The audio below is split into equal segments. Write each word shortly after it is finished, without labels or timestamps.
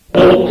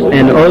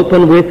and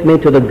open with me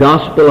to the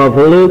Gospel of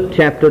Luke,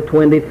 chapter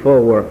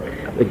 24.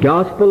 The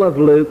Gospel of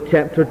Luke,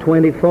 chapter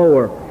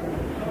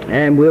 24.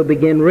 And we'll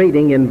begin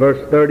reading in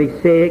verse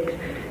 36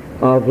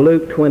 of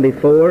Luke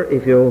 24,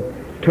 if you'll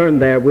turn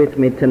there with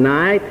me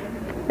tonight.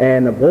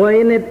 And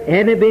boy,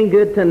 hasn't it been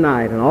good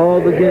tonight, and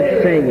all the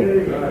good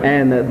singing.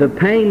 And the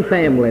Payne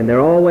family, and they're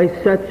always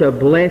such a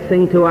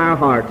blessing to our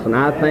hearts, and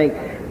I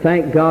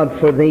thank God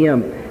for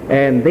them.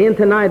 And then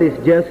tonight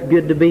it's just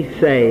good to be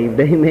saved,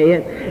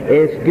 amen.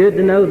 It's good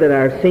to know that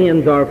our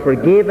sins are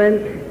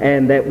forgiven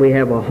and that we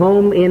have a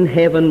home in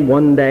heaven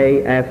one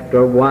day after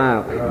a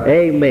while.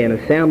 Amen.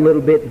 It sounds a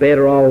little bit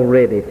better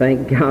already.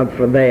 Thank God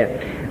for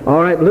that.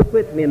 All right, look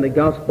with me in the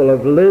Gospel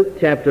of Luke,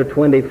 chapter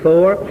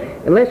 24,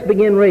 and let's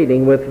begin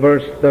reading with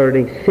verse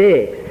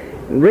 36.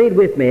 Read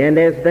with me. And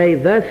as they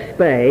thus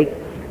spake,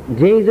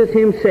 Jesus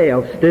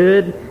himself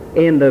stood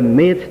in the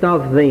midst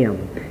of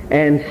them,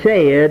 and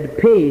said,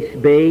 Peace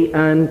be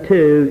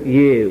unto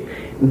you.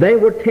 They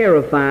were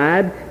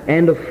terrified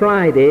and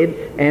affrighted,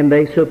 and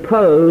they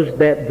supposed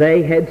that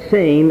they had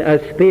seen a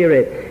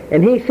spirit.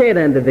 And he said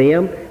unto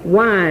them,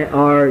 Why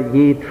are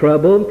ye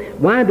troubled?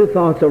 Why do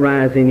thoughts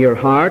arise in your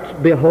hearts?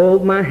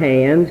 Behold my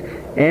hands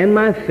and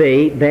my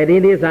feet, that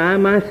it is I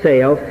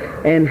myself,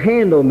 and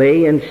handle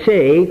me, and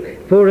see,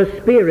 for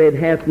a spirit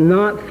hath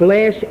not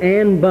flesh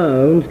and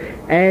bones,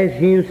 as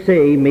you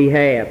see me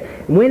have.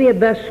 When he had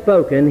thus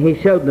spoken, he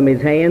showed them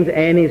his hands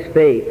and his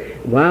feet.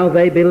 While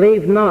they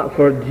believed not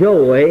for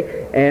joy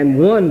and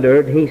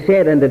wondered, he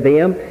said unto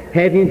them,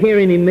 Have you here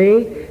any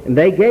meat? And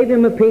they gave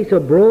him a piece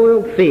of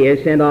broiled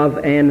fish and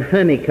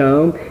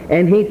honeycomb,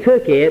 and he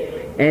took it,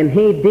 and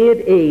he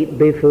did eat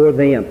before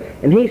them.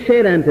 And he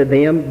said unto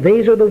them,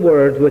 These are the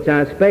words which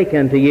I spake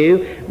unto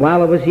you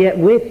while I was yet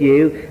with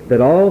you,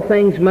 that all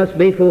things must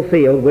be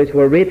fulfilled, which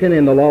were written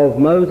in the law of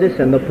Moses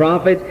and the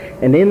prophets,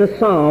 and in the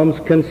Psalms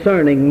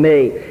concerning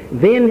me.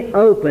 Then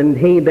opened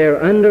he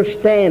their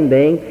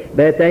understanding,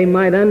 that they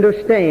might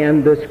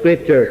understand the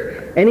Scriptures.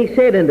 And he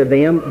said unto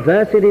them,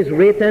 Thus it is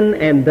written,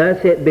 and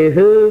thus it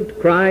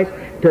behooved Christ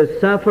to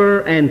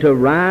suffer and to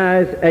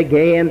rise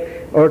again,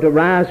 or to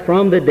rise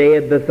from the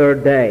dead the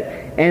third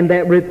day, and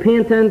that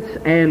repentance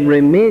and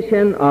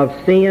remission of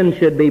sin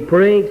should be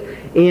preached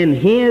in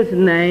his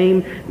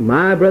name.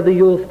 My brother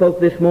Yule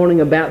spoke this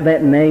morning about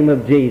that name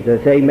of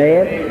Jesus,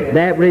 amen.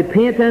 That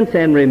repentance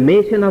and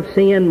remission of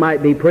sin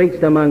might be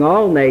preached among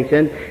all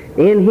nations,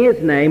 in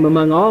his name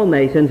among all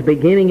nations,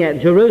 beginning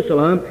at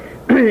Jerusalem,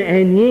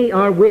 and ye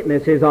are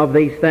witnesses of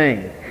these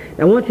things.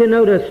 Now I want you to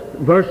notice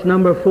verse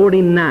number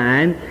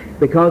 49,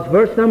 because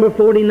verse number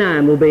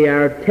 49 will be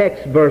our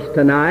text verse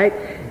tonight.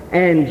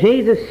 And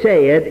Jesus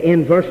said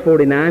in verse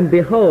 49,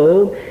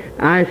 Behold,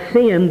 I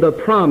send the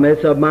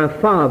promise of my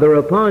Father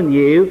upon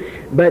you,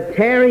 but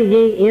tarry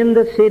ye in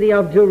the city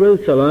of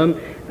Jerusalem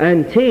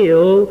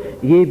until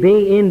ye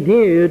be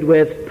endued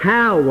with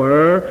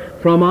power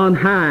from on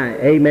high.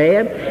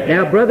 Amen.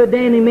 Now, Brother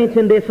Danny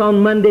mentioned this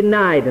on Monday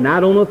night, and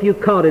I don't know if you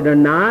caught it or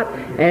not,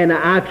 and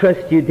I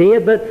trust you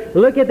did, but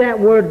look at that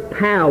word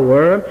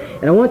power,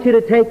 and I want you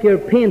to take your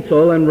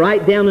pencil and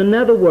write down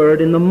another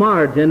word in the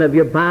margin of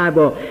your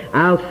Bible.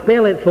 I'll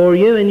spell it for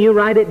you, and you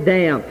write it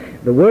down.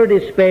 The word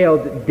is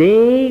spelled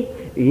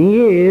D-U-N-A-M-I-S.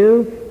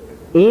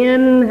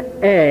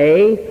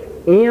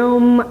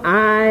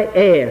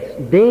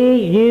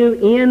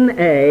 D-U-N-A-M-I-S.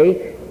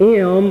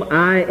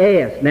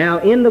 Now,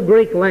 in the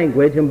Greek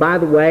language, and by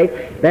the way,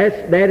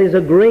 that is a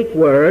Greek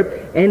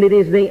word, and it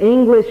is the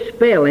English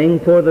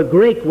spelling for the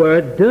Greek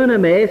word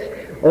dunamis,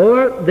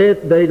 or the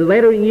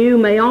letter U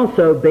may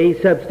also be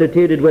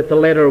substituted with the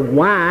letter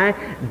Y,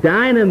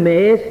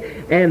 dynamis,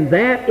 and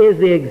that is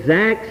the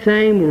exact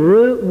same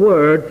root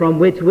word from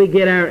which we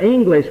get our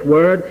English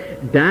word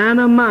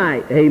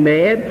dynamite.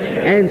 Amen?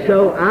 And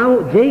so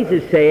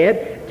Jesus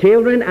said,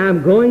 Children,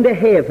 I'm going to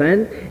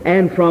heaven,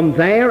 and from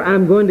there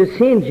I'm going to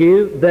send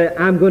you back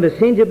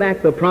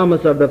the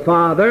promise of the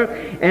Father,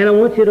 and I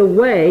want you to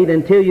wait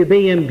until you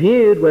be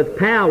imbued with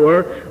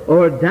power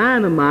or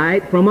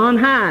dynamite from on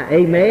high.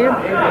 Amen?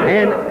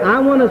 And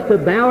I want us to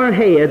bow our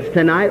heads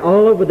tonight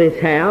all over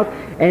this house,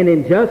 and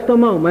in just a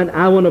moment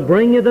I want to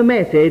bring you the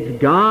message,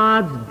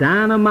 God's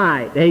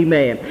dynamite.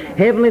 Amen.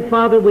 Heavenly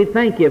Father, we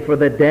thank you for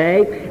the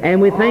day, and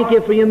we thank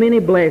you for your many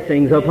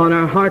blessings upon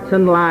our hearts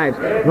and lives.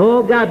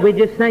 Oh God, we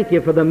just thank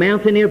you for the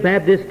Mountaineer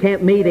Baptist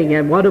Camp meeting,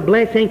 and what a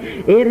blessing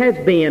it has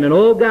been. And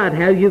oh God,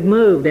 how you've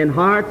moved in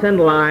hearts and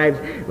lives.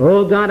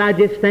 Oh God, I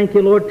just thank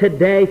you, Lord,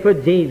 today for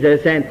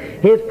Jesus and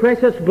his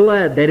precious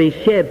blood that he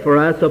shed for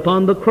us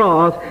upon the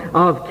cross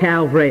of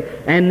Calvary.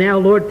 And now,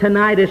 Lord,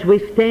 tonight as we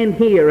stand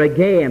here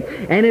again,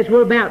 and as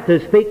we're about to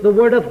speak the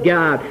Word of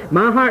God,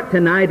 my heart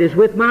tonight is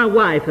with my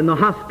wife in the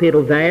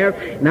hospital there.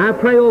 And I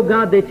pray, oh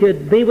God, that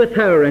you'd be with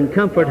her and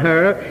comfort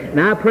her.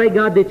 And I pray,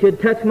 God, that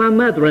you'd touch my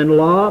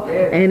mother-in-law,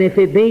 and if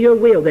it be your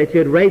will, that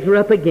you'd raise her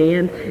up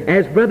again.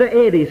 As Brother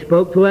Eddie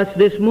spoke to us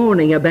this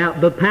morning about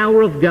the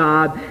power of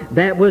God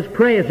that was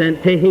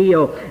present to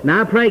heal. And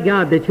I pray,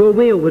 God, that your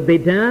will would be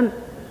done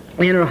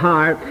in her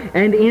heart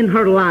and in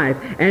her life.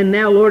 And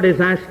now, Lord, as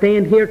I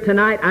stand here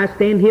tonight, I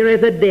stand here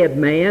as a dead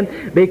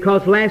man,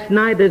 because last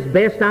night, as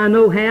best I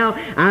know how,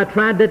 I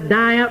tried to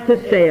die out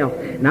to self.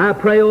 And I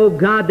pray, oh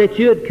God, that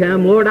you'd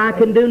come. Lord, I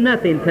can do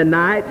nothing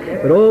tonight,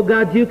 but oh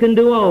God, you can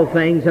do all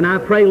things. And I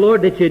pray,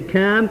 Lord, that you'd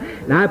come,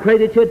 and I pray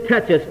that you'd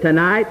touch us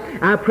tonight.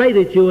 I pray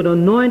that you would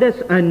anoint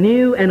us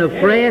anew and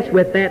afresh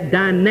with that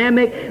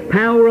dynamic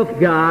power of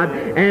God,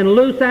 and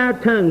loose our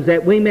tongues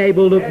that we may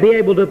be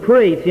able to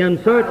preach the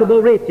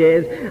unsearchable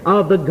riches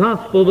of the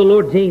gospel of the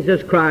Lord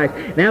Jesus Christ.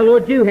 Now,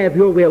 Lord, you have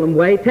your will and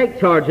way. Take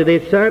charge of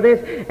this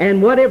service,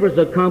 and whatever's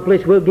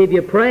accomplished, we'll give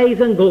you praise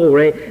and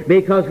glory,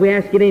 because we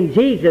ask it in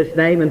Jesus'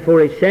 name and for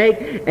his sake.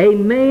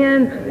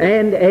 Amen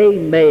and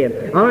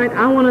amen. All right,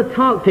 I want to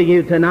talk to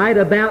you tonight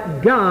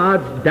about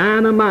God's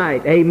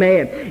dynamite.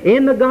 Amen.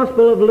 In the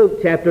Gospel of Luke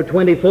chapter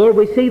 24,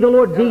 we see the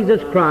Lord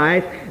Jesus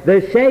Christ,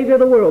 the Savior of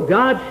the world,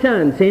 God's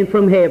Son, sent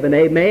from heaven.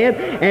 Amen.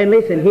 And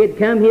listen, he had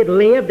come, he had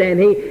lived, and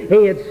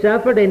he had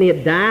suffered, and he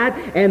had died,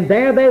 and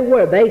there they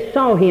were. They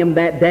saw him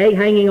that day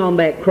hanging on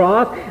that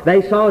cross.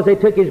 They saw as they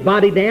took his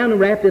body down and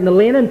wrapped it in the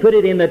linen, put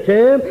it in the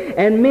tomb,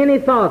 and many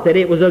thought that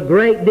it was a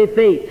great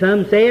defeat.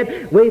 Some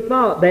said, we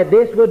thought that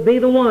this would be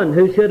the one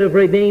who should have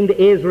redeemed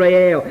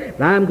Israel.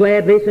 But I'm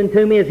glad, listen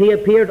to me, as he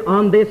appeared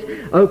on this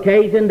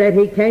occasion, that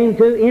he came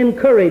to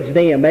encourage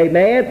them.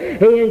 Amen.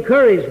 He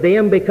encouraged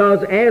them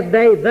because as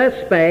they thus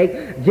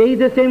spake,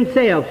 Jesus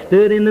himself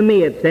stood in the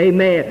midst.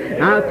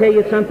 Amen. I'll tell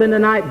you something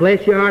tonight,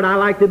 bless your heart, I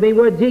like to be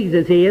where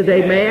Jesus is.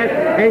 Amen.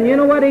 And you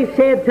know what he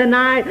said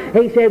tonight?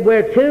 He said,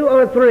 where two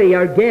or three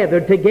are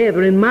gathered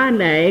together in my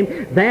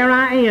name, there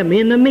I am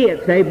in the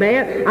midst.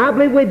 Amen. I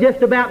believe we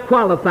just about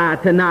qualify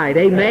tonight.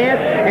 Amen.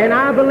 And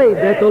I believe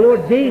that the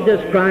Lord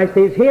Jesus Christ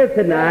is here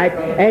tonight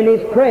and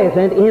is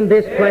present in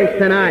this place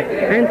tonight.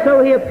 And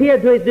so he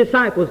appeared to his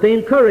disciples to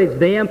encourage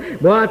them.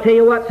 Boy, I'll tell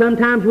you what,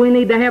 sometimes we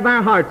need to have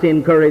our hearts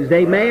encouraged.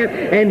 Amen.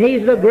 And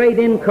he's the great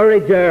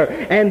encourager.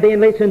 And then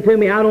listen to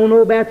me, I don't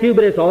know about you,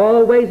 but it's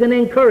always an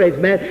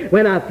encouragement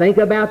when I think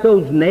about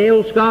those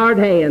nail-scarred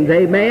hands.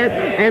 Amen.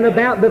 And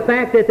about the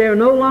fact that they're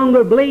no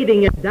longer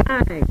bleeding and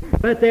dying,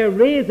 but they're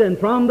risen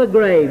from the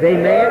grave.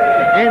 Amen.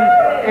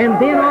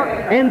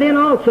 And then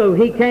also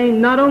he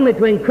came not only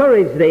to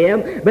encourage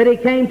them, but he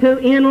came to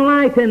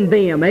enlighten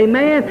them.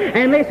 Amen.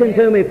 And listen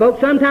to me, folks,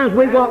 sometimes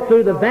we walk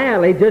through the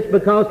valley just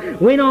because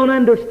we don't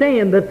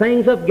understand the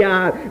things of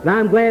God. And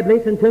I'm glad,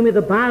 listen to me,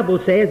 the Bible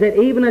says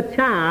that even a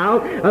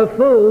child, a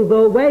fool,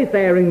 though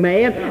wayfaring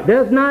man,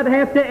 does not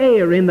have to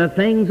err in the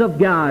things of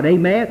God.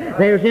 Amen.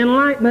 There's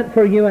enlightenment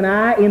for you and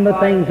I in the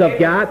things of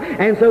God.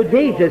 And so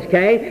Jesus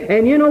came,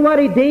 and you know what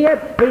he did?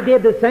 He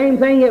did the same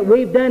thing that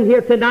we've done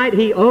here tonight.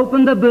 He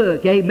opened the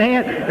book.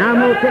 Amen. Now, I'm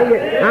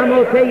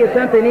going to tell you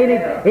something.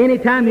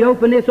 Anytime you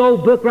open this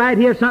old book right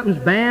here,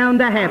 something's bound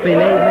to happen.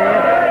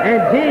 Amen.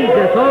 And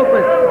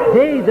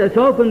Jesus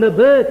opened the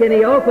book, and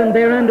he opened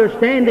their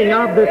understanding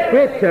of the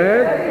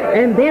Scriptures.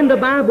 And then the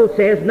Bible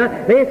says,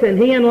 listen,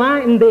 he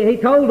enlightened them. He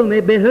told them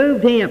it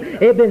behooved him.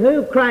 It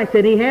behooved Christ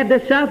that he had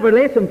to suffer.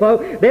 Listen,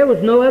 folks, there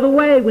was no other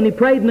way when he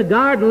prayed in the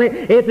garden.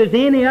 If there's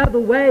any other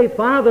way,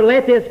 Father,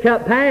 let this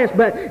cup pass,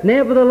 but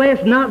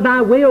nevertheless not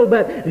thy will,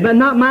 but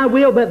not my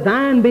will, but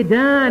thine be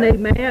done.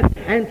 Amen.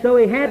 And so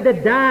he had to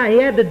die. He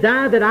had to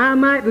die that I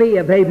might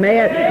live.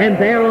 Amen. And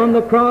there on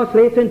the cross,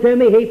 listen to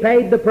me, he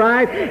paid the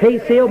price. He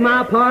sealed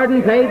my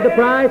pardon, paid the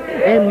price,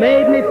 and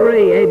made me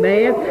free.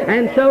 Amen.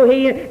 And so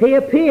he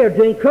appeared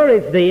to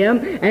encourage them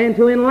and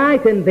to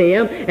enlighten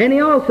them, and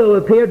he also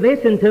appeared,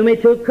 listen to me,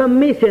 to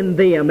commission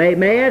them.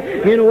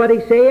 Amen. You know what he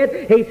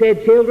said? He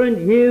said,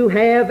 children, you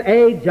have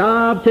a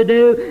job to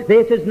do.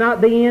 This is not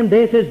the end.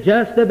 This is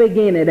just the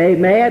beginning.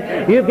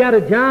 Amen. You've got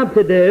a job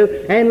to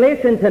do, and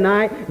listen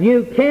tonight,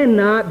 you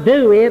cannot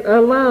do it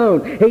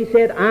alone. He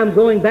said, I'm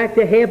going back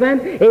to heaven.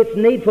 It's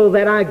needful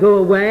that I go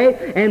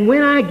away, and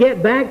when I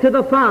get back to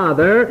the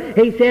Father,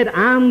 he said,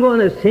 I'm going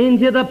to send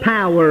you the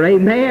power.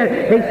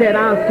 Amen. He said,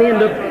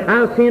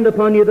 I'll send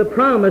upon you the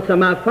promise of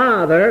my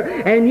Father,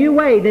 and you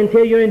wait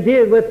until you're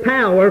endued with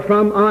power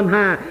from on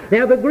high.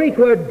 Now, the Greek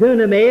word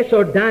dunamis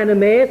or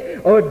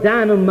dynamis or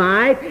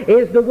dynamite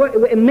is the word,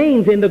 it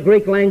means in the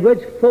Greek language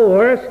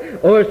force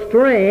or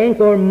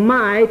strength or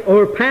might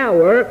or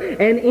power,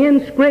 and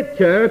in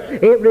Scripture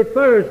it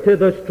refers to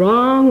the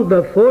strong,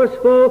 the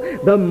forceful,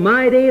 the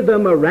mighty, the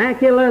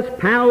miraculous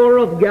power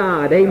of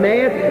God.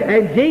 Amen.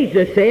 And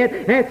Jesus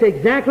said, that's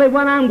exactly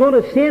what I'm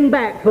going to send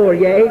back for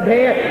you.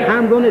 Amen.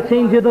 I'm going to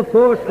send you the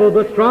forceful,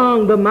 the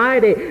strong, the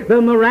mighty,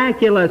 the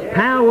miraculous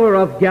power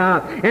of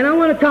God. And I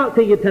want to talk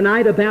to you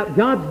tonight about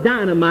God's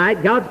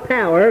dynamite, God's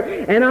power,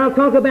 and I'll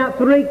talk about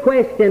three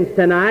questions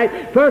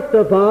tonight. First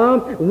of all,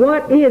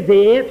 what is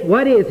it?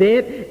 What is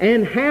it?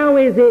 And how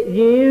is it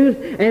used?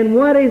 And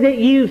what is it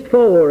used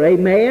for?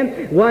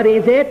 Amen. What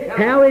is it?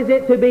 How is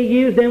it to be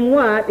used? And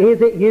what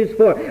is it used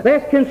for?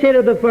 Let's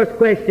consider the first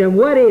question.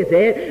 What is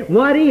it?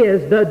 What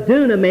is the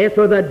dunamis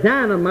or the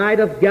dynamite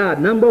of God?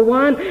 Number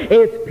one,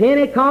 it's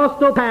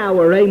Pentecostal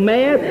power.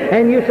 Amen.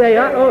 And you say,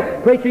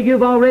 uh-oh, preacher,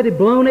 you've already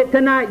blown it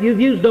tonight. You've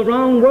used the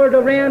wrong word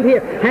around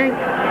here.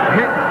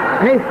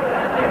 Hey,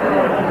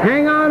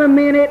 hang on a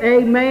minute,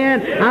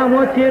 amen. I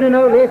want you to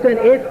know, listen,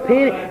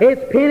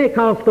 it's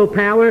Pentecostal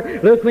power.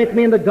 Look with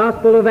me in the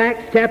Gospel of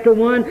Acts chapter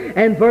 1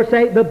 and verse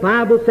 8. The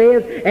Bible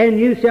says, and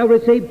you shall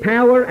receive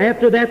power.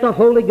 After that the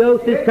Holy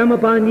Ghost is come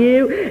upon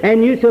you,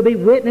 and you shall be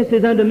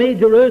witnesses unto me,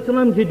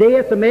 Jerusalem,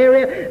 Judea,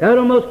 Samaria,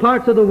 uttermost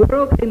parts of the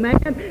world,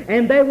 amen.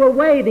 And they were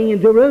waiting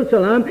in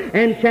Jerusalem,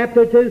 and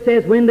chapter 2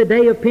 says, when the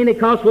day of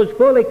Pentecost was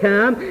fully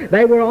come,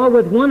 they were all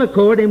with one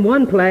accord in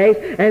one place,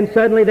 and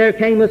suddenly there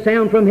came a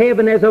sound from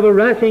heaven as of a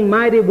rushing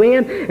mighty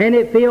wind, and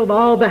it filled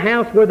all the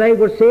house where they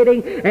were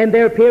sitting, and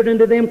there appeared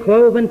unto them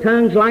cloven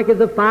tongues like as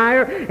of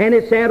fire, and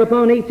it sat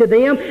upon each of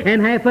them.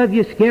 And half of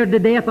you scared to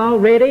death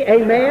already,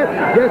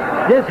 amen.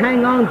 Just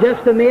hang on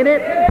just a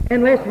minute,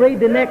 and let's read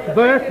the next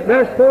verse.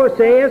 Verse 4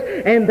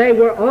 says, and they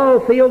were all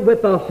filled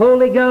with the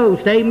Holy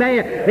Ghost,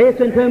 amen.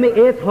 Listen to me,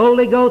 it's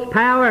Holy Ghost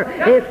power,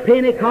 it's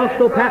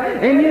Pentecostal power.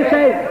 And you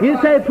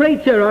say,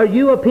 preacher, are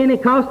you a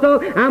Pentecostal?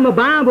 I'm a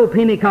Bible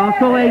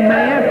Pentecostal,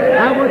 amen.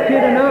 I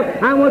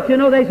want you to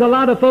know there's a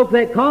lot of folk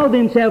that call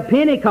themselves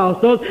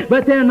Pentecostals,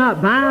 but they're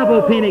not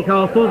Bible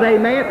Pentecostals,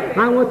 amen.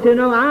 I want you to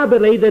know I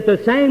believe that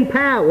the same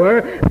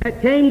power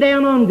that came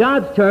down on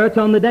God's church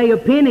on the day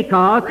of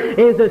Pentecost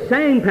is the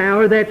same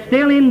power that's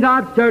still in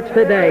God's church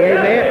today,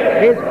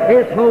 amen.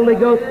 It's Holy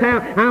Ghost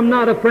power. I'm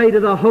not afraid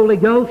of the Holy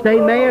Ghost,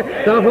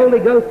 amen. The Holy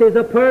Ghost is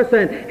a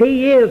person.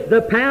 He is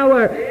the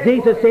power.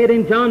 Jesus said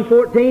in John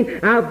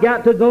 14, I've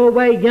got to go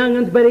away,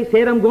 young'uns, but he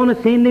said I'm going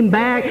to send him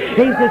back.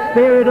 He's the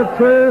Spirit of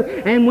truth,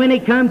 and when he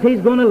comes,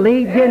 he's going to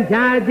lead you and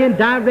guide you and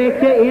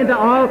direct you into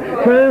all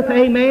truth,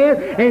 amen.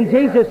 And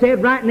Jesus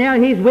said right now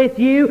he's with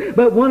you,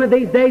 but one of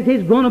these days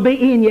he's going to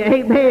be in you,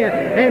 amen.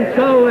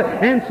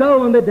 And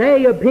so on the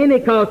day of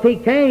Pentecost, he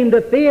came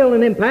to fill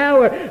and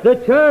empower the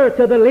church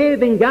of the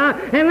living God.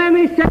 And let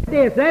me say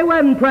this, they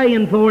wasn't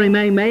praying for him,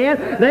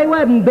 amen. They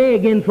wasn't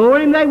begging for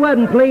him. They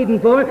wasn't pleading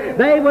for him.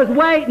 They was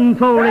waiting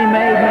for him,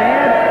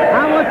 amen.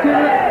 I want you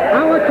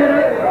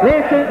to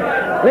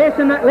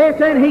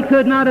listen. He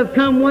could not have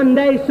come one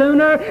day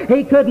sooner.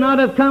 He could not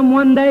have come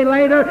one day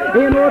later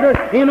in order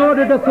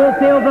to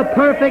fulfill the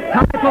perfect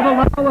type of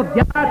the law of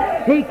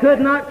God. He could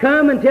not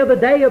come until the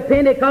day of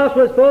Pentecost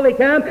was fully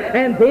come,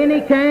 and then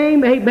he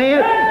came,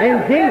 amen.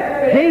 And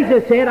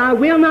Jesus said, I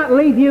will not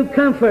leave you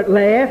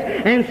comfortless.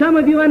 And some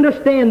of you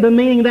understand the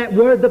meaning of that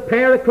word, the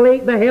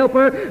paraclete, the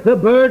helper, the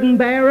burden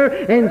bearer.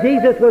 And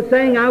Jesus was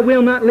saying, I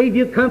will not leave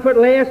you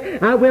comfortless.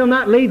 I will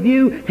not leave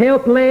you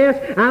helpless.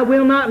 I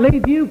will not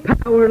leave you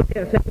powerless.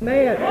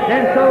 Amen.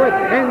 And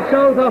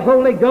so the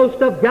Holy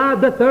Ghost of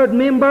God, the third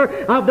member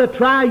of the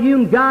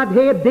triune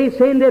Godhead,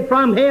 descended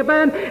from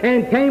heaven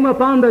and came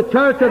upon the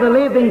church of the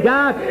living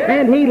God,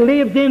 and he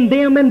lives in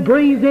them and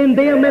breathes in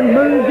them and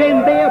moves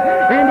in them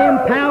and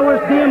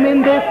empowers them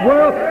in this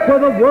world for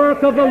the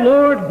work of the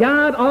Lord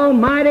God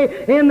Almighty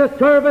in the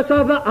service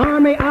of the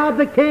army of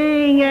the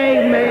King.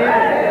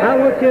 Amen. I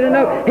want you to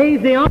know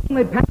he's the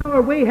only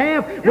power we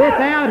have.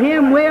 Without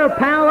him we're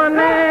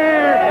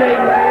powerless.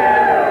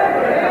 Amen.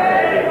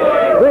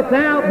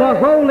 Without the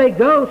Holy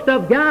Ghost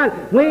of God,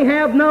 we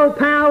have no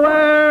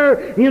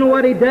power. You know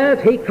what he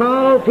does? He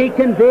calls, he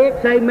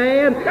convicts,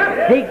 amen.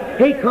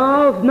 He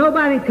calls.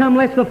 Nobody can come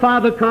unless the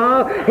Father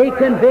calls. He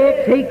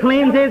convicts, he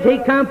cleanses, he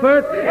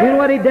comforts. You know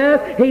what he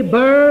does? He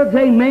births,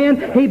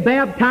 amen. He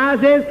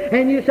baptizes.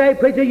 And you say,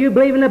 preacher, you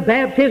believe in the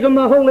baptism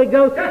of the Holy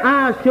Ghost?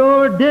 I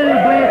sure do.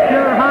 Bless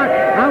your heart.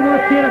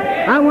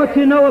 I want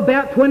you to know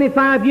about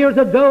 25 years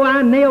ago,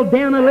 I nailed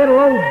down a little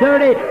old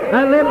dirty,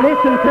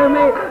 listen to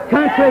me,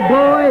 country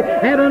boy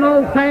at an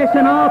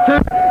old-fashioned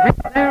altar, and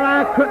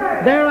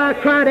there I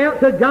cried out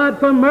to God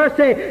for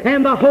mercy,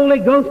 and the Holy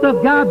Ghost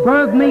of God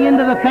birthed me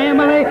into the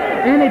family,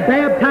 and he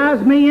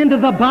baptized me into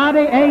the body,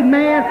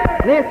 amen.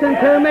 Listen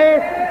to me,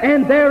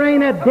 and there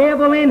ain't a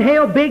devil in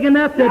hell big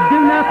enough to do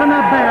nothing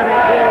about it.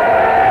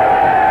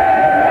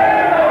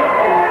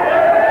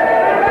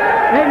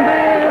 Amen.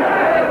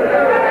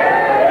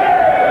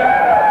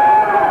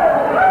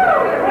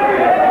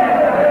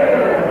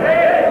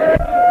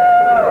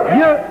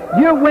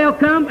 You're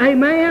welcome,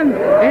 amen.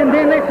 And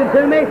then listen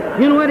to me,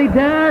 you know what he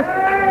does?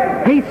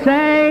 He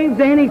saves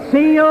and he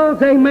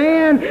seals,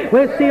 amen.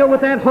 We're sealed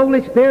with that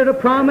Holy Spirit of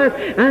promise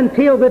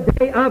until the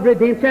day of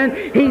redemption.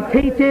 He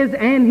teaches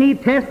and he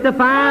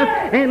testifies.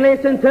 And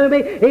listen to me,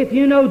 if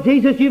you know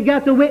Jesus, you've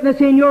got to witness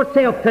in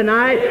yourself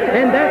tonight.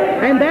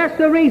 And that's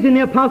the reason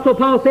the Apostle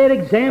Paul said,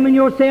 examine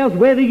yourselves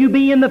whether you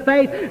be in the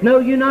faith. Know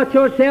you not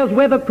yourselves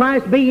whether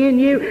Christ be in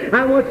you.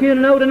 I want you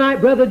to know tonight,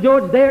 Brother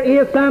George, there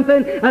is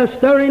something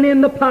stirring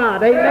in the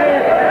pot.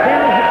 Amen.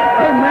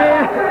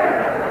 Amen.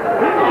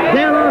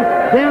 Down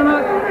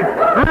on.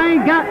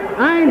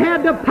 I ain't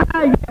had the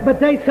pie yet, but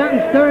there's something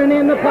stirring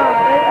in the pot.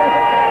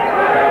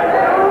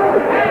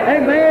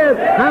 Amen.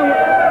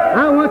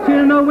 I want you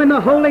to know when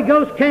the Holy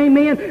Ghost came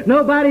in,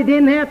 nobody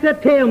didn't have to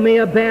tell me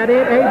about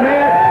it.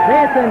 Amen.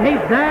 Listen,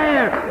 He's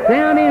there,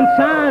 down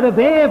inside of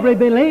every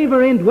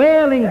believer,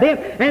 indwelling them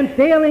and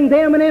filling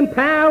them and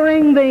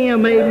empowering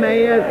them.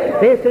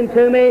 Amen. Listen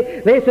to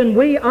me. Listen,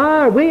 we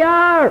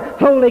are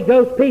Holy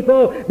Ghost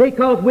people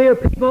because we're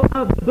people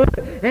of the book.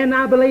 And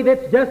I believe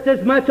it's just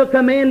as much a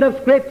command of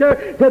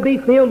Scripture to be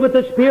filled with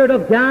the Spirit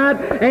of God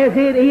as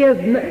it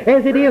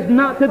is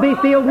not to be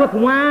filled with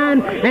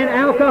wine and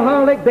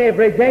alcoholic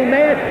beverage.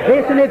 Amen.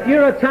 Listen, if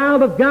you're a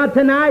child of God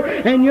tonight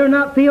and you're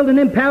not filled and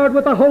empowered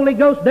with the Holy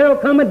Ghost, there'll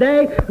come a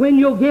day when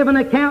you'll give an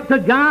account to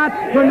God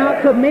for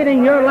not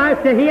submitting your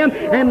life to Him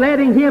and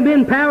letting Him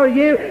empower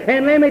you.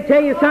 And let me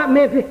tell you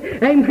something,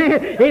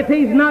 if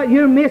He's not,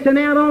 you're missing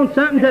out on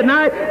something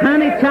tonight,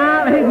 honey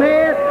child.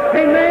 Amen.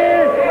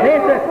 Amen.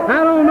 Listen,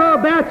 I don't know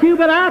about you,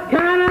 but I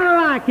kind of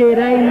like it.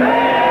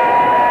 Amen.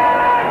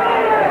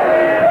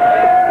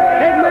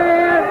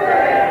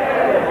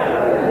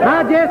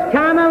 I just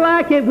kind of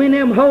like it when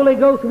them Holy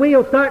Ghost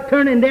wheels start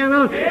turning down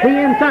on the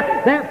inside.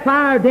 That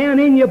fire down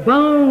in your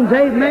bones,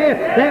 amen.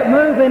 That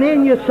moving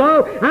in your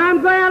soul.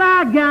 I'm glad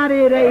I got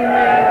it,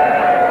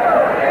 amen.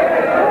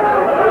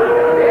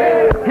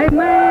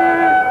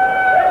 Amen.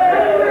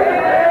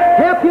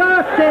 Help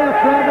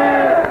yourself,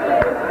 brother.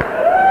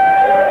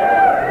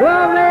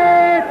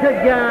 Glory to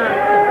God.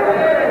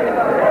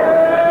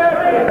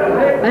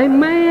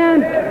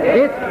 Amen.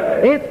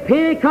 It's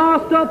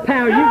Pentecostal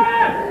power.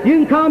 You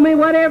can call me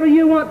whatever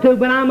you want to,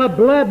 but I'm a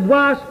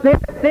blood-washed,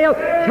 spirit-filled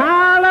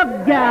child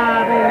of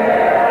God.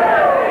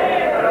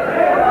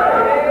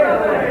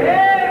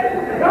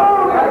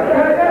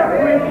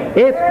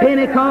 It's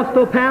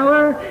Pentecostal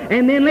power,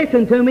 and then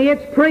listen to me,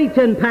 it's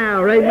preaching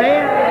power.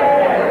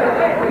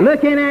 Amen.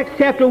 Look in Acts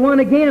chapter 1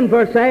 again,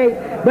 verse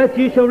 8. But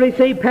you shall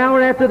receive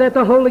power after that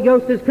the Holy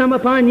Ghost has come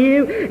upon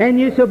you, and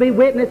you shall be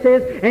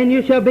witnesses, and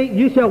you shall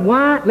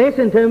what?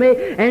 Listen to me.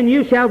 And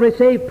you shall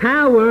receive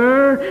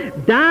power,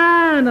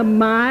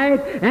 dynamite,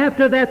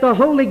 after that the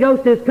Holy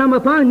Ghost has come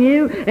upon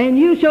you, and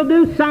you shall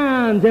do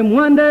signs and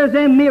wonders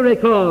and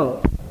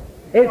miracles.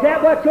 Is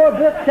that what your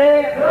book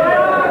said?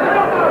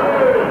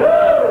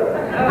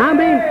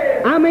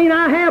 I mean,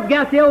 I have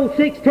got the old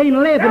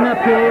 1611 up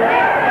here.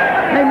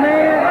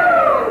 Amen.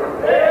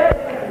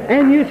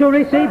 And you shall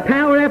receive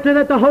power after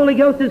that the Holy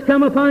Ghost has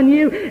come upon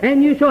you,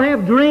 and you shall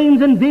have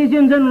dreams and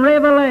visions and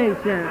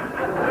revelations.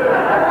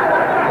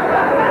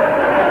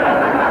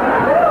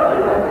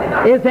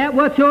 Is that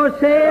what yours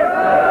says?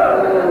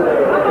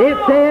 It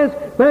says,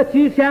 but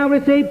you shall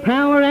receive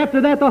power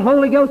after that the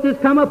Holy Ghost has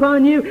come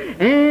upon you,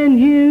 and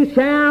you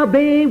shall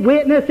be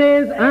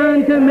witnesses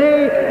unto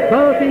me,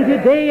 both in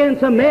Judea and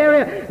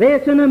Samaria.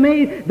 Listen to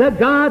me. The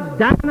God's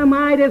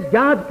dynamite is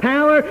God's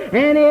power,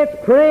 and it's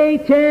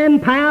preaching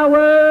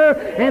power.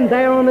 And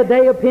there on the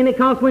day of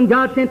Pentecost, when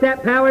God sent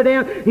that power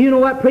down, you know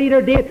what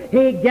Peter did?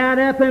 He got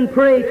up and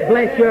preached.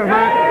 Bless your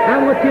heart.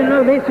 I want you to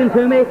know, listen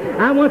to me,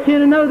 I want you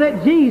to know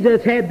that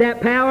Jesus had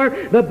that power.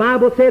 The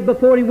Bible said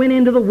before He went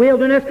into the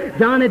wilderness,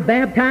 John had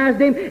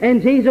baptized Him,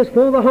 and Jesus,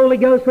 full of the Holy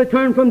Ghost,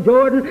 returned from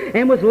Jordan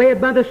and was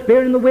led by the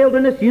Spirit in the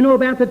wilderness. You know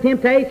about the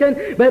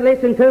temptation, but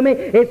listen to me.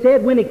 It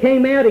said when He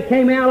came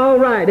out all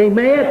right.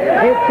 Amen.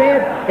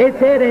 It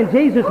said, and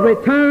Jesus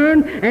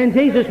returned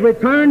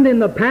in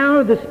the power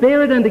of the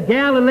Spirit unto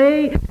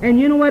Galilee. And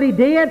you know what He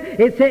did?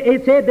 It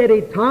said that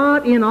He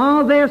taught in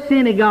all their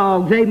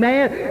synagogues.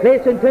 Amen.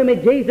 Listen to me.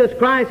 Jesus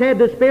Christ had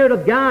the Spirit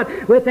of God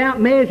without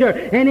measure,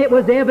 and it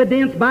was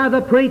evidenced by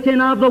the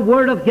preaching of the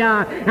Word of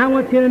God. I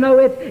want you to know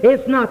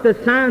it's not the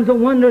signs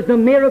and wonders, the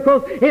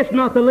miracles. It's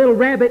not the little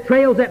rabbit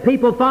trails that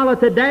people follow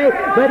today,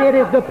 but it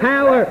is the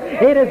power.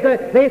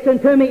 Listen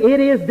to me, it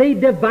is the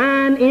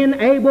divine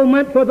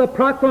enablement for the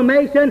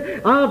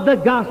proclamation of the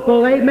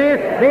gospel.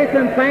 Amen.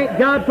 Listen, thank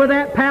God for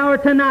that power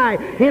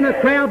tonight. In a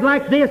crowd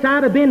like this,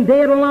 I'd have been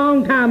dead a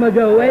long time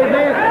ago.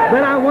 Amen.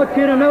 But I want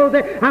you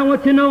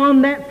to know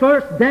on that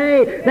first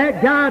day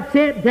that God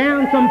sent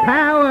down some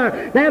power,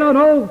 that an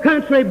old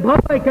country boy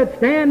could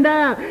stand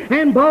out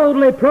and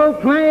boldly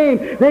proclaim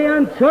the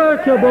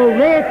unsearchable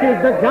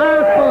riches, the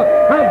gospel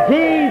of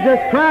Jesus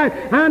Christ,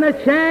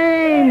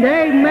 unashamed,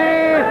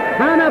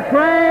 amen,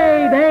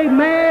 unafraid,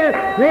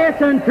 amen.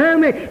 Listen to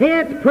me,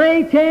 it's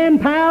preaching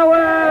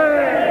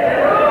power.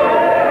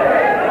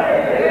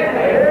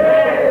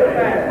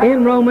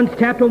 In Romans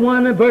chapter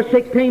 1 and verse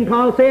 16,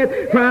 Paul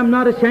said, for I'm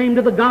not ashamed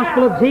of the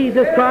gospel of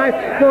Jesus Christ,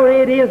 for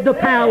it is the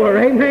power,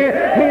 amen.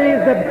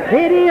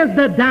 It is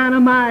the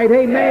dynamite,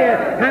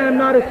 amen. I'm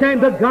not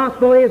ashamed. The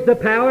gospel is the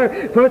power.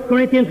 1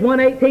 Corinthians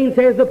 1:18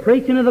 says, the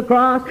preaching of the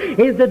cross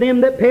is to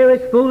them that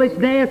perish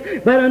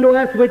foolishness, but unto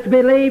us which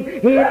believe,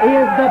 it is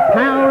the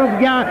power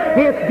of God.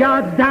 It's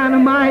God's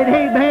dynamite,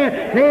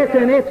 amen.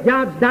 Listen, it's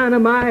God's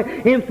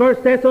dynamite. In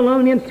 1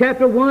 Thessalonians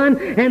chapter 1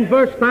 and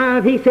verse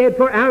 5, he said,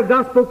 for our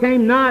gospel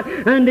came not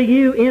not unto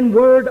you in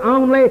word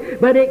only,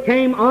 but it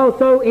came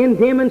also in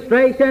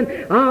demonstration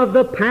of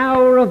the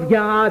power of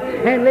God.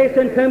 And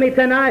listen to me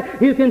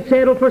tonight, you can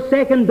settle for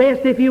second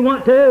best if you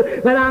want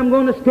to, but I'm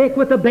going to stick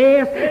with the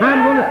best.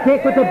 I'm going to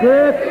stick with the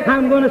book.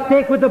 I'm going to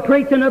stick with the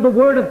preaching of the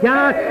Word of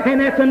God,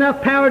 and that's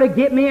enough power to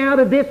get me out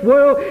of this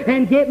world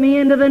and get me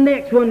into the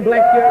next one.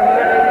 Bless your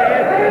heart.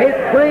 Amen.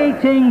 It's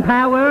preaching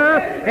power.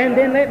 And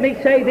then let me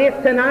say this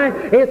tonight,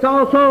 it's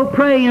also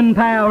praying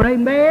power.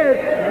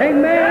 Amen.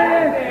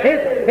 Amen.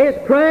 It's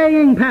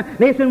praying power.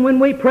 Listen, when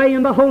we pray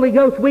in the Holy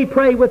Ghost, we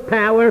pray with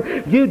power.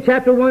 Jude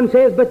chapter 1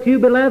 says, but you,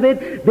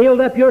 beloved,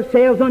 build up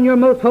yourselves on your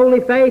most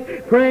holy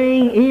faith,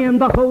 praying in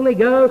the Holy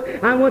Ghost.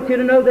 I want you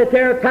to know that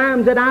there are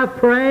times that I've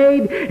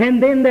prayed,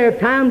 and then there are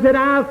times that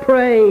I've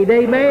prayed.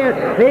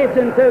 Amen.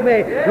 Listen to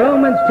me.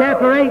 Romans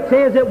chapter 8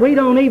 says that we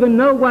don't even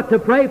know what to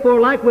pray for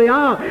like we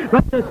ought,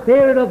 but the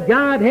Spirit of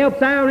God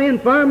helps our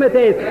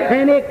infirmities,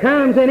 and it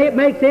comes and it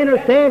makes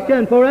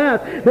intercession for us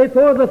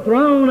before the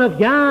throne of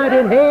God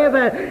in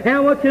heaven. And I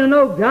want you to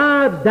know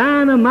God's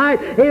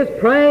dynamite is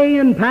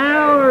praying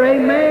power.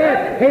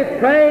 Amen. It's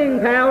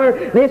praying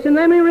power. Listen,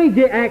 let me read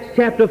you Acts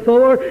chapter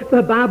 4.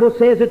 The Bible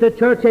says that the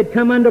church had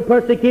come under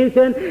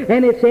persecution,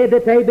 and it said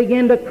that they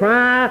began to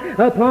cry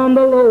upon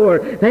the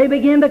Lord. They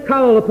began to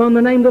call upon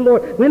the name of the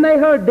Lord. When they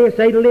heard this,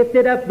 they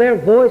lifted up their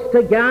voice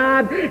to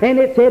God, and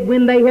it said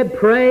when they had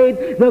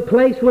prayed, the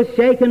place was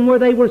shaken where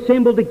they were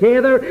assembled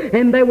together,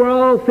 and they were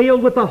all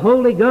filled with the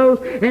Holy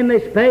Ghost, and they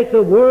spake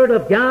the word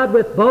of God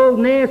with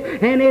boldness,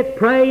 and it's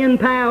praying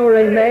power.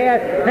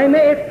 Amen.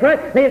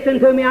 Amen. Listen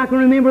to me, I can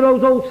remember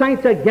those old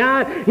saints of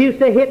God used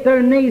to hit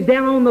their knees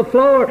down on the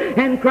floor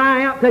and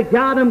cry out to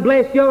God, and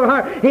bless your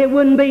heart, it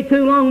wouldn't be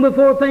too long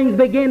before things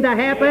begin to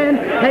happen.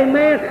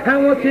 Amen. I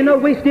want you to know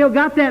we still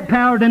got that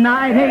power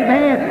tonight.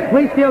 Amen.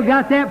 We still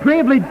got that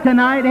privilege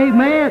tonight.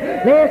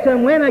 Amen.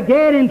 Listen, when I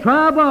get in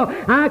trouble,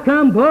 I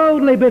come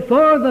boldly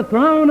before the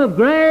throne of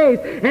grace,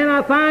 and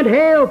I find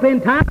help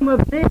in time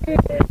of need.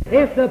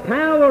 It's the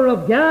power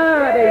of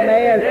God.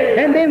 Amen.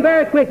 And then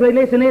very quickly,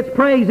 listen, it's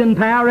praising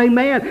power.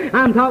 Amen.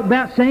 I'm talking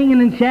about singing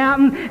and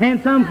shouting,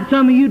 and some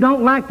of you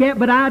don't like that,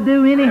 but I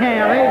do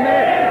anyhow.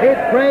 Amen.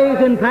 It's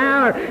praising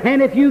power.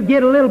 And if you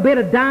get a little bit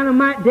of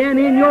dynamite down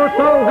in your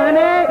soul, honey,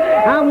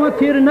 I want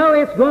you to know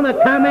it's going to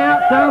come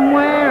out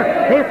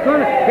somewhere.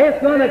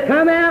 It's going to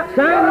come out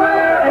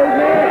somewhere.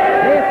 Amen.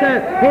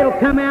 Listen, it'll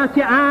come out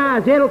your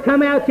eyes. It'll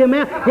come out your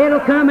mouth. It'll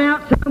come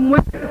out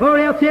somewhere, or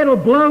else it'll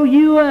blow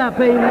you up.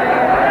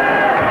 Amen.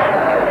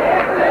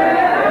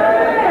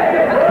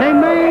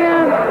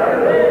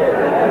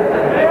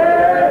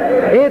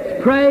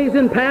 It's praise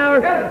and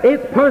power.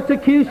 It's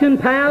persecution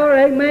power.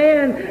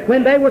 Amen.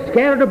 When they were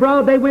scattered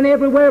abroad, they went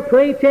everywhere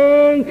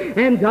preaching,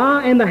 and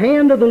God and the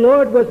hand of the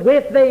Lord was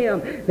with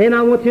them. Then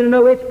I want you to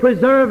know it's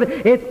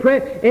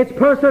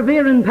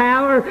persevering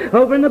power.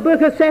 Over in the book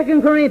of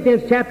 2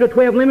 Corinthians chapter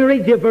 12, let me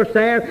read you a verse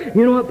there.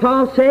 You know what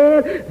Paul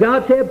said?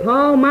 God said,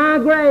 Paul, my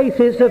grace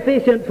is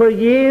sufficient for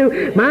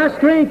you. My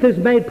strength is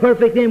made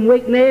perfect in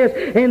weakness.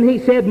 And he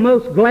said,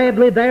 most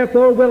gladly,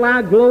 therefore, will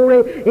I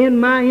glory in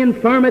my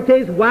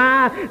infirmities.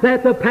 Why?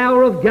 That the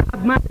power of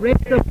God might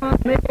rest upon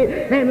me.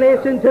 And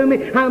listen to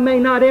me, I may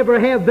not ever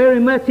have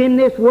very much in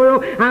this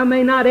world. I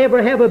may not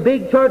ever have a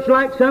big church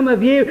like some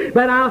of you,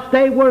 but I'll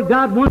stay where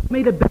God wants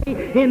me to be,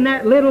 in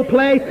that little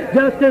place,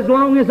 just as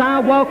long as I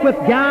walk with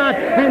God,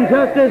 and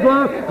just as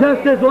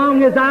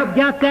long as I've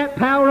got that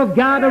power of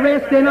God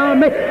resting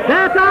on me.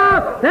 That's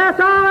all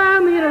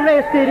I'm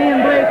interested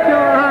in, bless your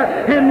heart.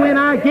 And when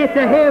I get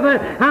to heaven,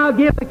 I'll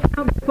give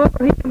account before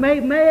Him.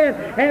 Amen.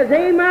 As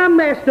He my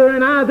master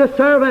and I the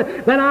servant,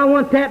 but I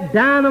want that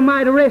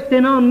dynamite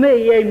resting on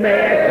me.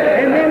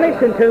 Amen. And then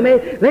listen to me.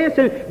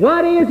 Listen,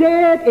 what is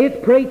it? It's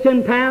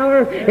preaching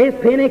power. It's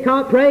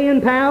Pentecost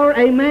praying power.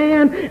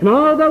 Amen. And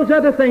all those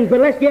other things. But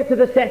let's get to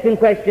the second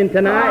question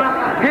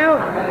tonight.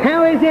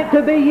 How is it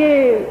to be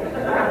used?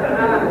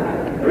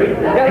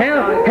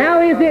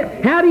 How is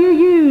it? How do you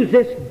use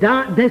this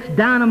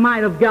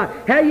dynamite of God?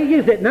 How do you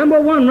use it? Number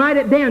one, write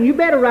it down. You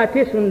better write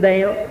this one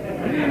down.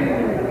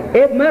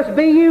 It must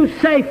be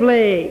used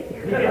safely.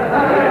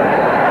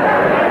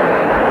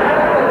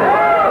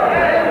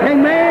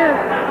 Amen.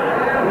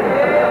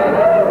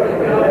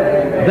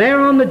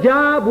 There on the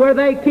job where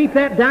they keep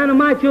that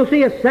dynamite, you'll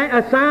see a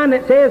sign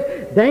that says,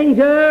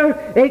 danger,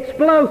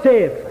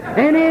 explosive.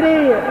 And it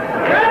is.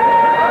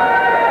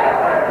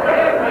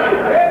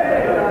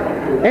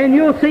 And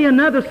you'll see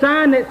another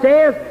sign that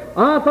says,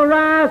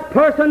 authorized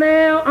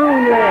personnel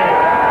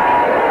only.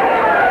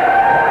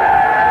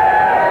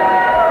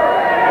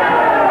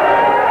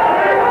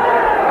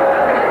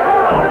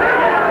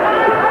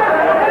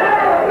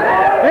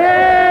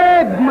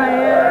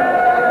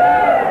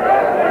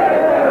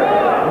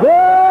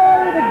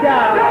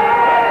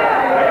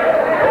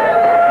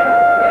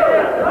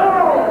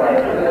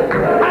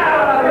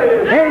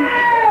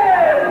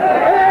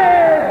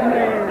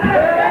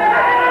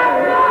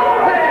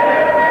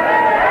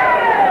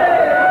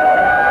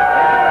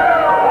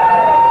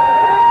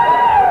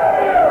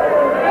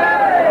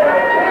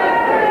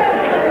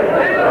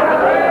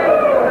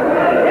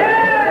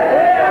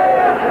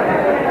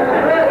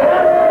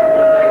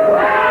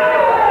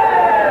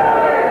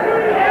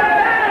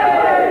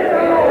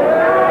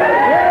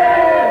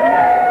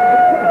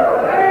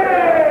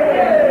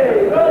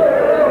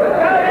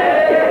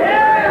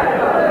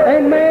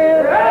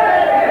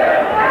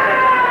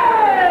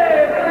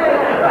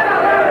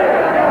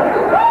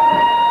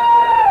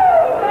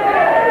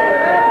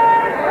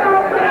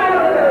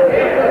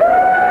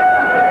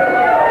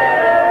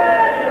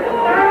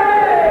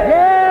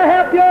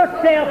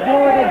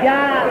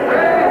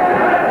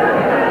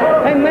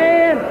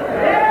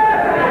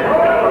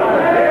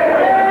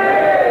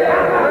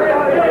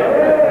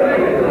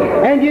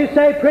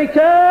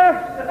 preacher,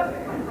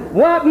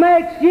 what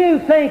makes you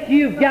think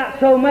you've got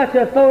so much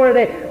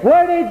authority?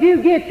 Where did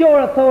you get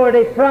your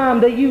authority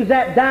from to use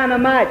that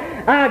dynamite?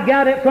 I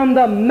got it from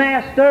the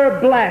Master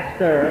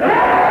Blaster.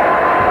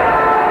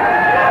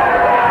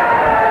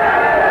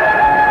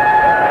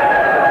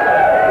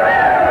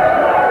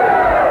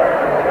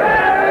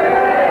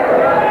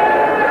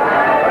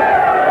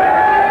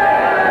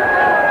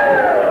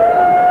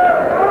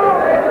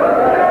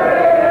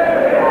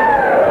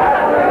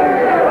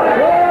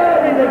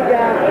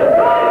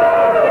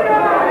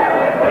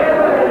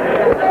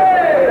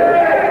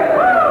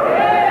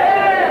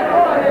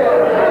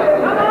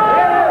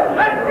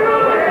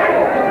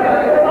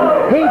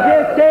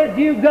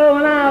 Go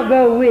and I'll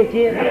go with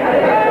you.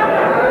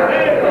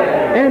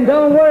 And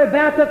don't worry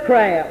about the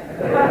crowd.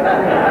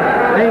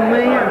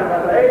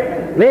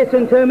 Amen.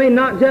 Listen to me,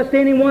 not just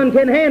anyone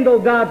can handle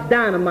God's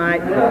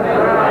dynamite.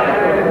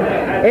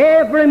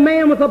 Every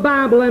man with a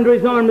Bible under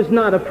his arm is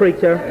not a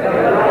preacher.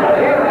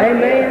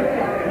 Amen.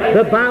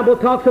 The Bible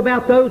talks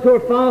about those who are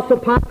false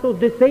apostles,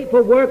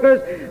 deceitful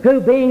workers, who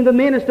being the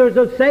ministers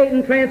of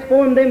Satan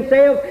transform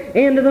themselves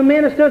into the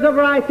ministers of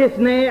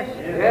righteousness.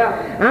 Yeah.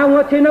 I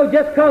want you to know,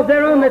 just because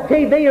they're on the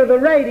TV or the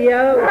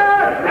radio,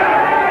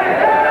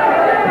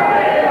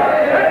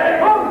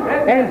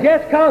 and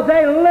just because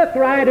they look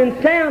right and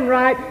sound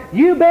right,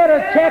 you better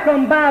check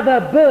them by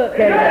the book.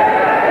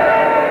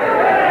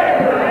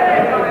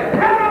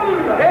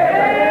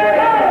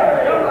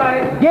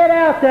 Get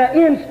out the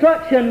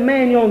instruction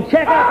manual and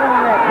check up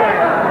on that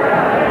crowd.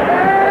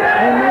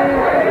 Amen.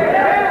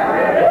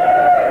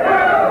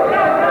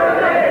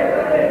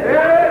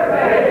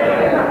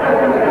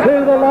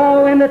 To the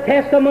law and the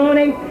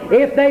testimony,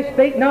 if they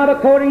speak not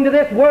according to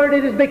this word,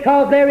 it is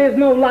because there is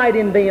no light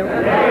in them.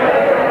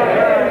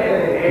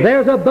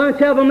 There's a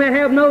bunch of them that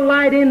have no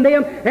light in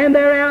them, and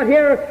they're out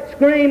here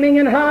screaming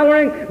and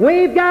hollering,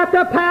 "We've got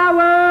the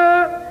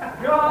power!"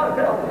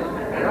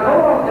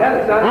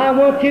 I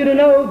want you to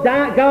know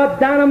God's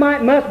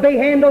dynamite must be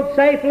handled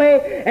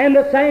safely, and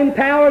the same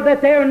power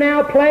that they're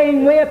now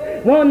playing with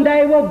one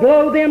day will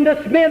blow them to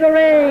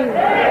smithereens.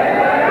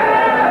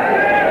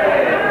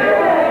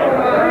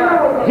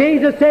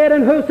 Jesus said,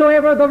 "And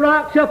whosoever the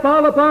rock shall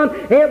fall upon,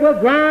 it will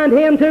grind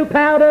him to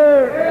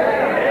powder."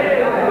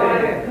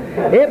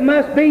 It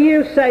must be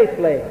used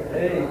safely.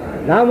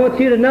 And I want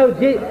you to know,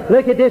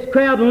 look at this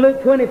crowd in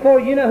Luke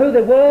 24. You know who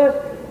they was?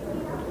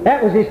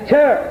 That was his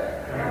church.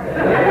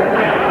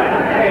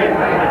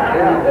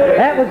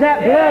 That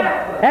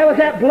was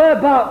that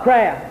blood-bought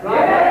crowd.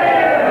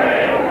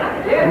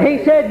 And he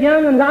said,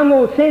 "Young'uns, I'm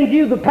going to send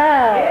you the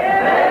power."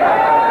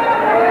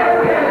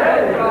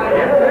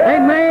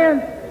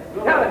 Amen.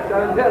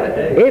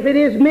 If it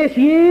is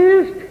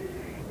misused,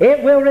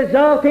 it will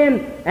result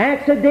in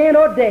accident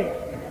or death.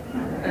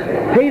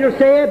 Peter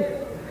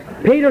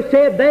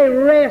said they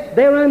rest,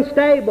 they're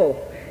unstable,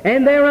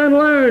 and they're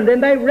unlearned,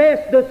 and they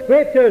wrest the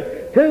Scriptures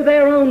to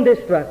their own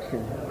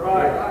destruction.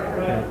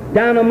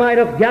 Dynamite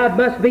of God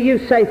must be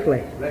used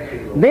safely.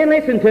 Then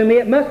listen to me,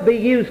 it must be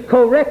used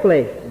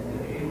correctly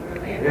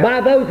by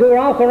those who are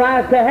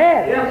authorized to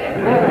have it.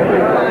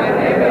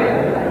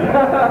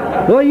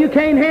 Well, you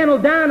can't handle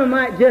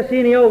dynamite just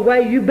any old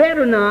way. You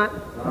better not.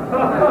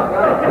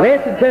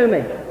 Listen to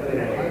me.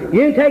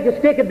 You can take a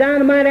stick of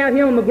dynamite out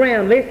here on the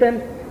ground.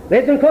 Listen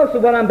close to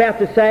what I'm about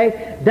to say.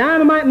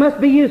 Dynamite must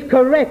be used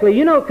correctly.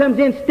 You know it comes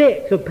in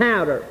sticks of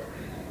powder.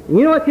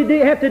 You know what you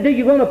have to do?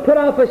 You're going to put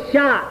off a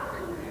shot.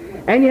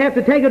 And you have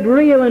to take a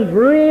drill and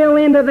drill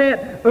into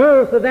that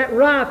earth or that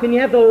rock, and you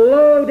have to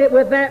load it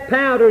with that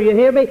powder. You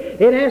hear me?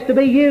 It has to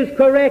be used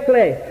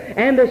correctly.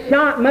 And the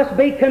shot must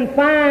be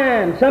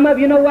confined. Some of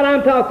you know what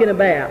I'm talking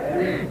about.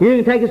 You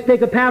can take a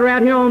stick of powder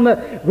out here on the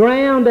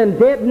ground and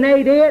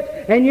detonate it,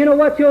 and you know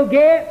what you'll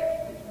get?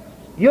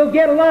 You'll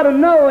get a lot of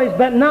noise,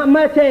 but not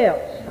much else.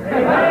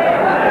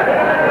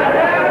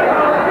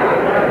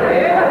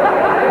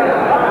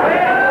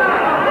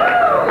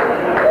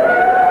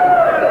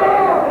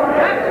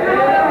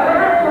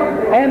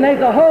 And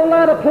there's a whole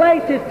lot of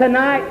places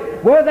tonight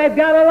where they've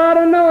got a lot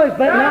of noise,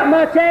 but not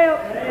much else.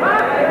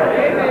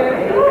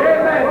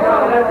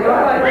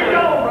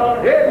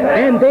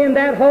 And then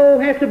that hole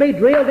has to be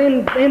drilled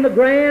in the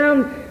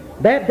ground.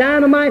 That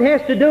dynamite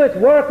has to do its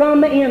work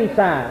on the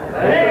inside,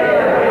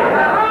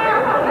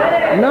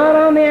 not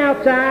on the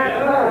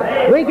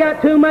outside. We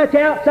got too much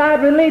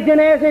outside religion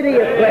as it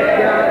is, bless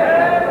God.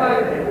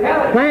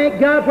 Thank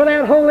God for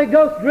that Holy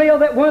Ghost drill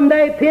that one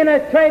day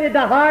penetrated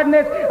the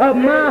hardness of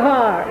my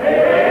heart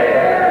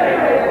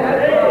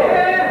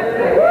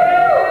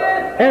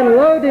and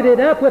loaded it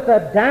up with the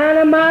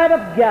dynamite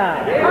of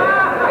God.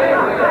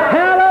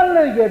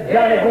 Hallelujah,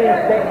 Johnny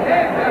Greenstick.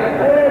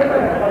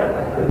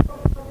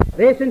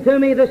 Listen to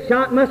me, the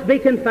shot must be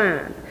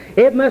confined.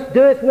 It must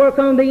do its work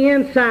on the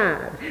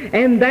inside.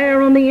 And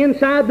there on the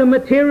inside, the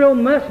material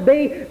must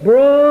be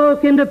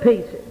broken to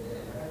pieces.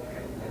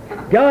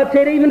 God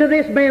said, "Even to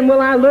this man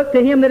will I look,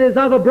 to him that is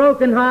of a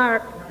broken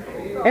heart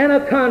and a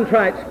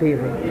contrite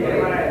spirit."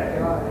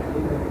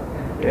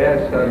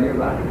 Yes, sir, you're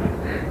right.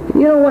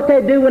 You know what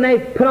they do when they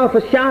put off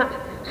a shot?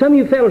 Some of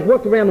you fellas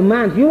worked around the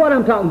mines. You know what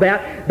I'm talking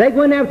about. They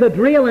go in there with a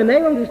drill, and they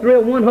don't just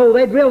drill one hole.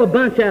 They drill a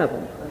bunch of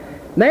them.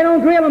 They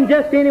don't drill them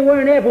just anywhere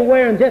and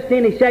everywhere in just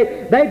any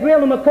shape. They drill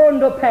them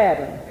according to a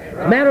pattern.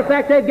 As a matter of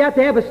fact, they've got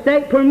to have a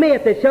state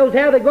permit that shows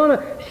how they're going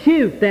to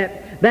shoot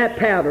that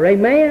powder.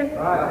 Amen?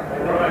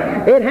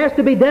 It has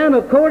to be done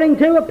according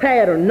to a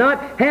pattern,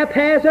 not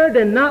haphazard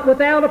and not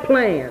without a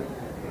plan.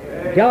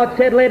 God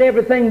said, let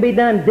everything be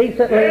done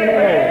decently and in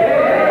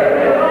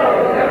order.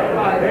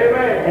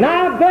 And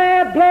I'm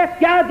glad, bless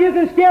God, you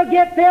can still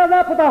get filled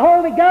up with the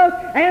Holy Ghost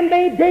and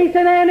be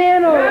decent and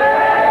in order.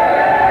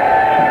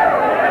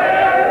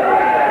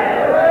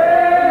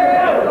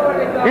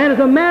 And as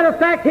a matter of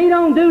fact, He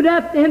don't do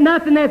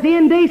nothing that's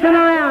indecent or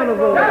out of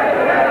order.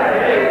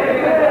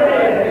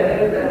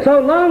 So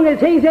long as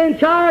He's in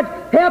charge,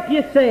 help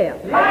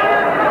yourself.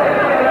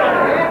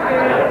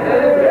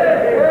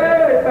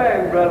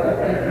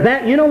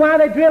 That, you know why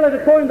they drill it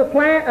according to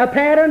a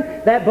pattern?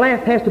 That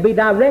blast has to be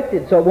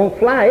directed so it won't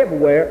fly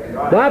everywhere.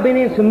 Well, I've been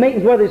in some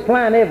meetings where it's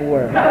flying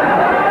everywhere.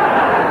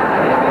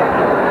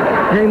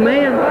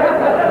 Amen.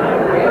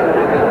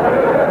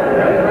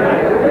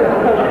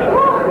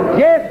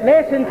 Just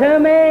listen to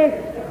me.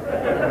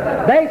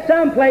 There's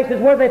some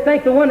places where they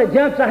think the one that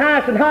jumps the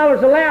highest and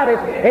hollers the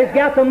loudest has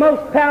got the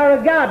most power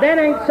of God. That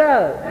ain't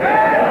so.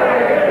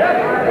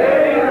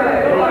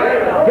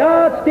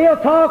 God still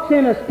talks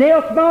in a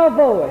still small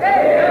voice.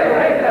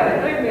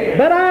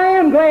 But I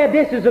am glad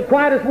this is the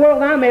quietest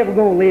world I'm ever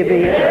going to live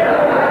in.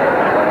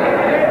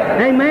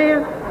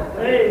 Amen.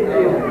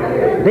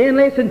 Then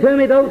listen to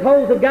me, those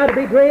holes have got to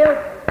be drilled,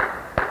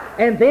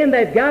 and then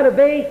they've got to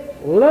be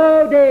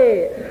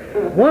loaded.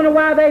 Wonder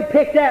why they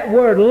picked that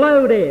word,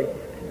 loaded.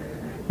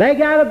 They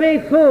got to be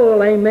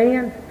full,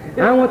 amen.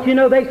 I want you to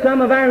know there's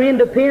some of our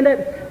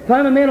independent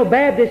fundamental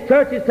Baptist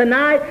churches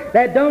tonight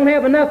that don't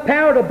have enough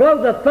power to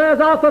blow the fuzz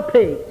off a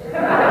pig.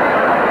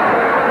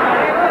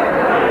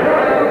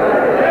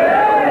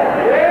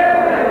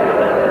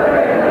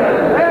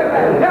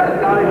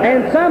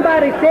 And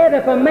somebody said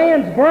if a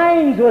man's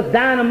brains was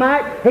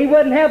dynamite, he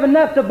wouldn't have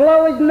enough to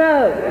blow his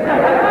nose.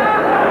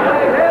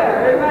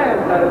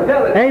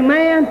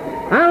 Amen.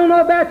 I don't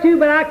know about you,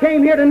 but I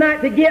came here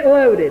tonight to get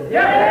loaded.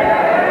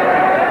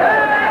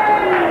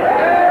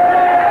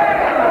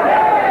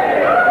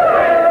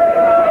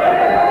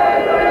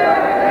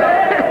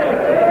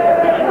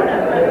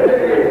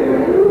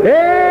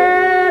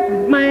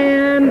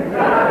 Amen.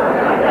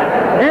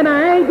 And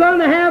I ain't going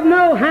to have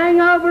no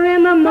hangover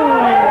in the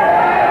morning.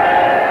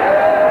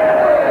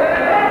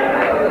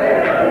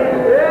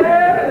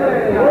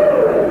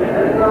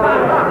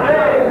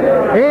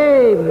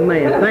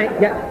 Amen. Thank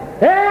God.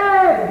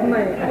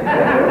 Amen.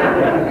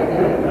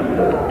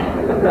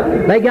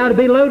 They got to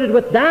be loaded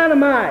with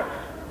dynamite.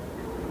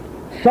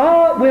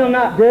 Salt will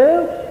not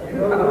do.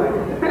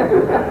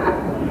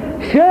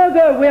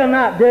 Sugar will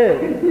not do.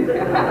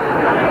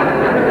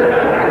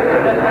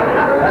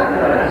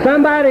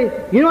 Somebody,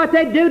 you know what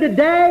they do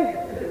today?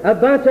 A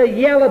bunch of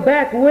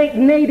yellow-back,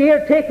 weak-kneed,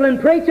 ear-tickling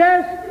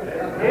preachers.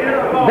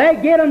 They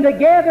get them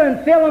together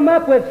and fill them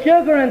up with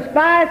sugar and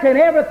spice and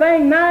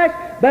everything nice,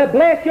 but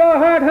bless your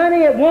heart,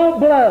 honey, it won't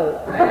blow.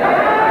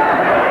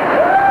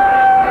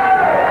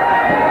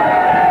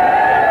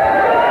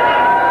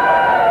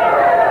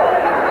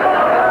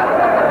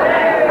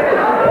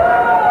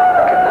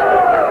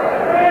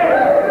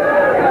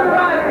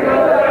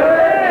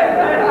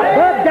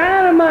 But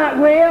dynamite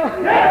will.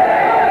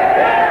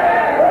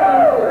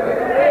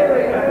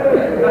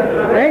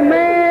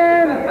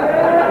 Amen.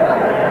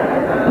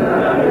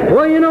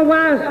 Well, you know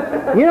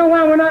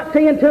why we're not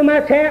seeing too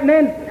much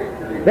happening?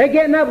 They're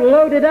getting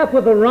loaded up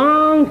with the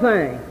wrong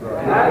thing.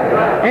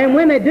 And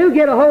when they do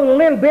get a hold of a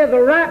little bit of the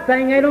right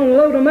thing, they don't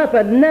load them up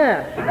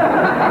enough.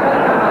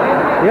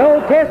 The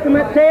Old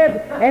Testament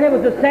says, and it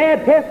was a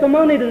sad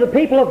testimony to the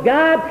people of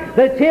God,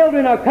 the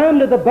children are come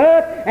to the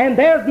birth, and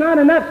there's not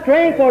enough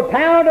strength or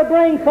power to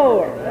bring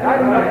forth.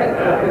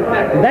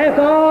 That's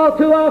all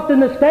too often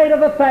the state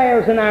of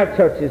affairs in our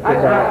churches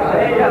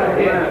today.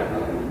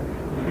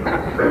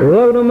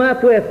 Load them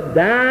up with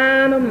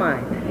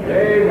dynamite.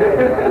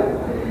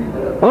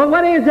 Oh,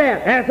 what is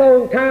that? That's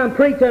old-time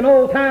preaching,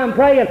 old-time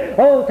praying,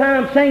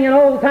 old-time singing,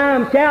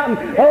 old-time shouting,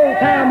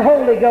 old-time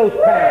Holy Ghost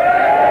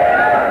power.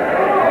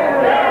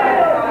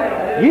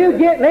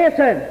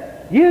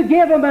 You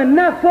give them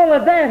enough full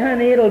of that,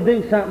 honey, it'll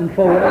do something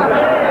for them.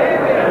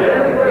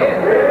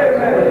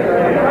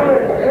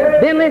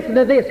 Then listen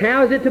to this.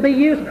 How is it to be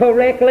used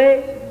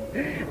correctly?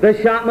 The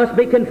shot must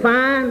be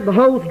confined, the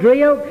holes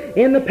drilled,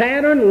 in the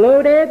pattern,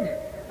 loaded.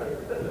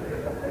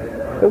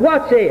 But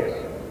watch this.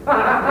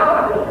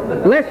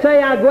 Let's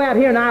say I go out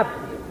here and I'm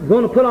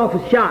going to put off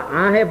a shot.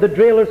 I have the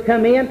drillers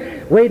come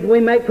in. We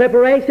make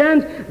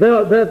preparations.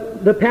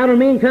 The powder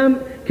men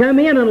come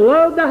in and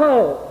load the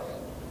holes.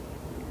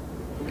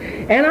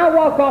 And I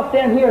walk off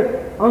down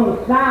here on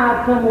the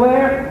side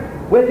somewhere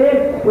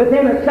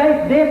within a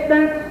safe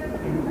distance.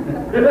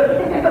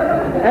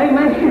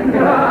 Amen.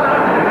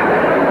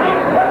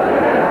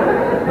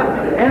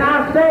 And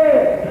I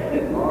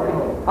say,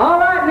 all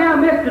right now,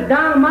 Mr.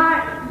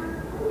 Dynamite,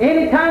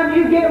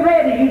 time you get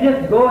ready, you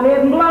just go ahead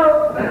and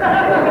blow.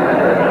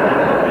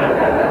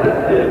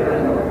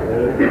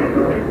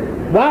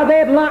 Why,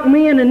 they'd lock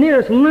me in the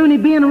nearest loony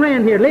bin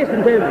around here.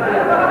 Listen to me.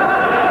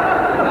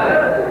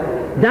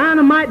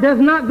 Dynamite does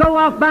not go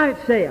off by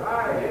itself.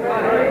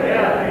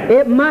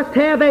 It must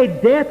have a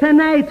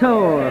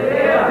detonator.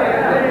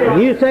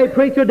 You say,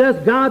 preacher, does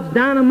God's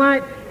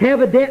dynamite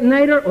have a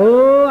detonator?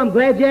 Oh, I'm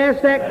glad you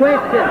asked that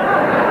question.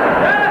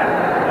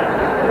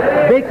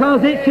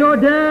 Because it sure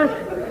does.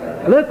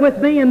 Look with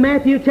me in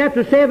Matthew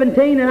chapter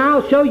 17, and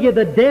I'll show you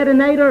the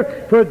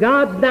detonator for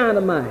God's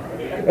dynamite.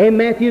 In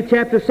Matthew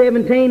chapter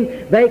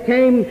 17,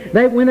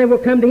 when they were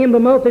come to him, the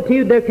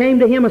multitude, there came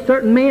to him a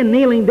certain man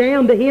kneeling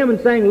down to him and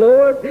saying,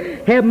 Lord,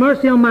 have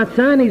mercy on my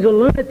son. He's a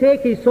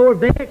lunatic. He's sore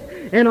vexed.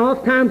 And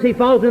oft times he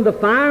falls into the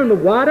fire and the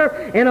water.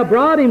 And I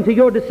brought him to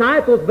your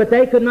disciples, but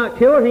they could not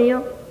cure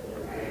him.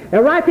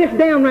 Now write this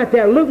down right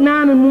there. Luke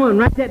 9:1.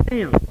 Write that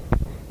down.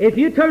 If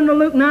you turn to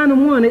Luke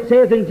 9:1, it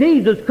says, and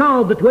Jesus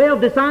called the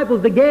 12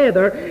 disciples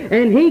together,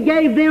 and he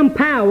gave them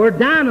power,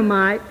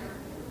 dynamite,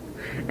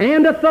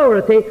 and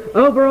authority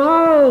over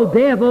all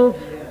devils.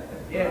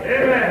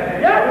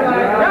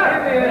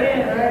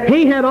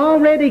 He had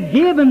already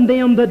given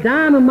them the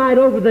dynamite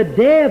over the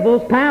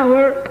devil's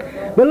power.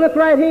 But look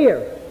right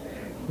here.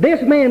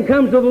 This man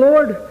comes to the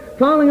Lord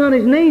falling on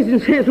his knees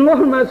and says,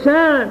 Lord, my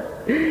son,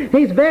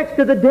 he's vexed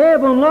to the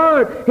devil, and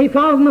Lord, he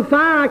falls in the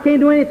fire. I can't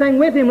do anything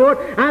with him, Lord.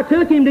 I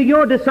took him to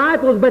your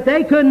disciples, but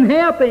they couldn't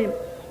help him.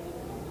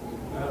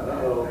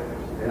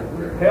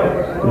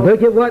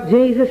 Look at what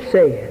Jesus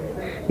said.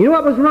 You know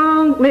what was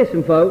wrong?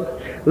 Listen, folks.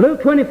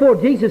 Luke 24,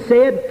 Jesus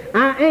said,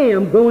 I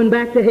am going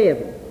back to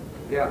heaven.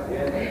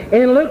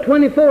 In Luke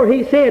 24,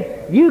 he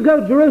said, you go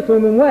to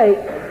Jerusalem and wait.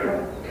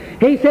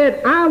 He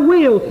said, I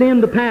will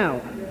send the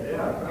power.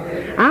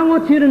 I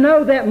want you to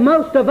know that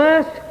most of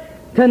us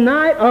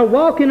tonight are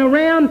walking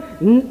around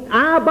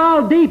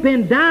eyeball deep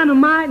in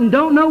dynamite and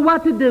don't know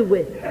what to do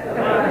with it.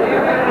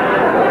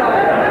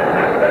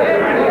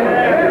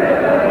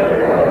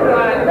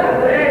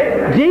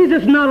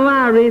 Jesus is not a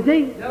liar, is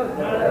he?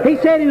 He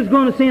said he was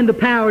going to send the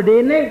power,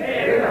 didn't he?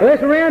 Well,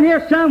 it's around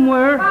here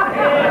somewhere.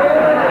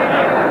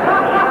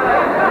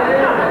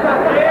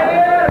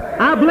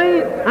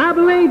 I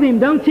believe him,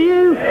 don't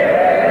you?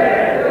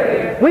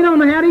 We don't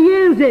know how to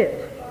use it.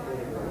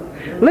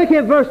 Look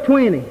at verse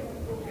 20.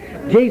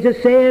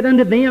 Jesus said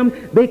unto them,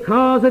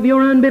 because of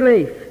your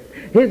unbelief.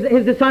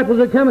 His disciples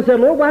had come and said,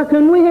 Lord, why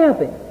couldn't we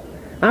help him?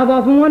 I've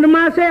often wondered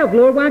myself,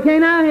 Lord, why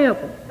can't I help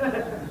him?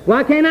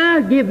 Why can't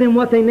I give them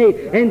what they need?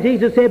 And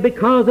Jesus said,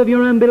 because of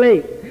your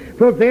unbelief.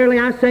 For verily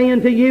I say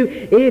unto you,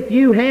 if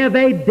you have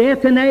a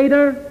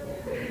detonator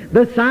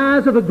the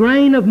size of a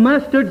grain of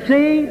mustard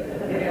seed,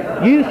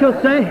 you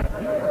shall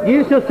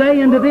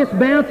say unto this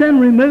mountain,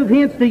 remove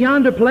hence to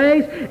yonder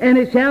place, and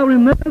it shall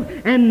remove,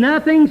 and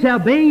nothing shall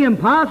be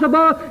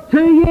impossible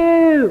to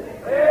you.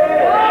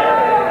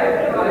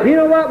 You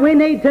know what we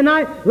need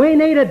tonight? We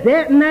need a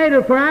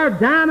detonator for our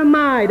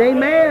dynamite.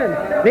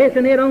 Amen.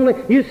 Listen,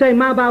 you say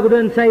my Bible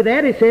doesn't say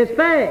that. It says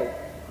faith.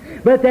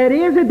 But that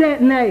is a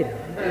detonator.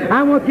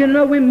 I want you to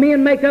know when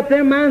men make up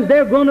their minds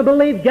they're going to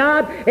believe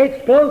God,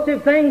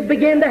 explosive things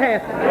begin to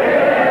happen.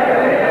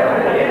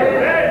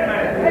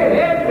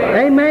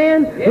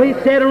 Amen. We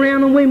sit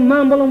around and we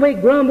mumble and we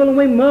grumble and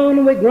we moan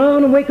and we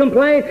groan and we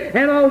complain,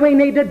 and all we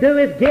need to do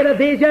is get a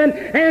vision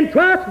and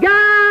trust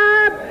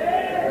God.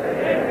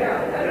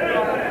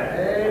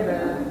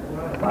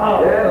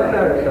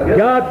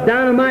 God's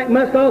dynamite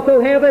must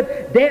also have a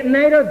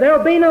detonator.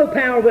 There'll be no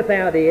power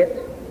without it.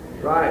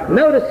 Right.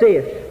 Notice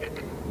this.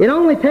 It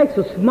only takes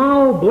a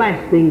small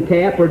blasting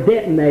cap or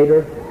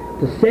detonator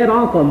to set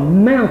off a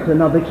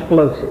mountain of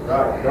explosives.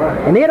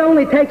 Right. And it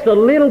only takes a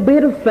little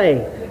bit of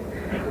faith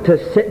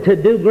to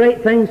do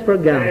great things for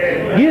God.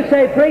 You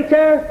say,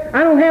 preacher,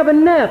 I don't have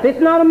enough.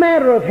 It's not a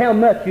matter of how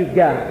much you've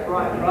got.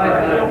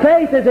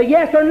 Faith is a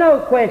yes or no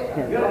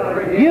question.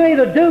 You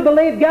either do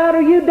believe God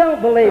or you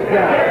don't believe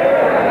God.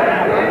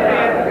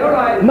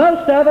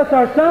 Most of us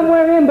are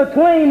somewhere in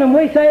between, and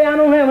we say, I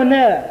don't have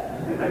enough.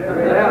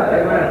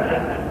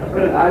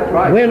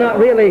 We're not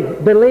really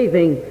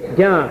believing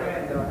God.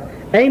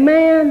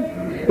 Amen?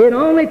 It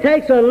only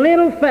takes a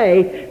little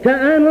faith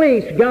to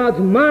unleash God's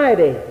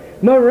mighty,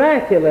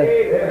 miraculous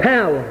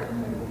power.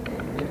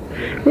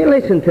 Now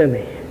listen to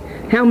me.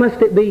 How must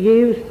it be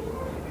used?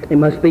 It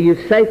must be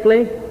used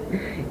safely.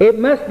 It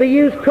must be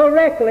used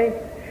correctly.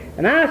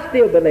 And I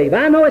still believe.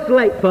 I know it's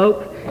late,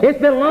 folks. It's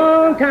been a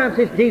long time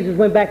since Jesus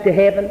went back to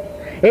heaven.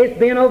 It's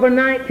been over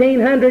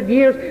 1900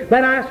 years,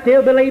 but I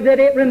still believe that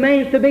it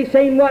remains to be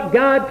seen what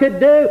God could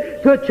do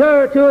to a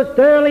church who is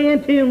thoroughly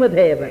in tune with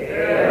heaven.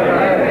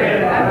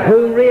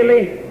 Who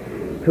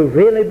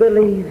really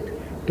believed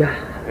God.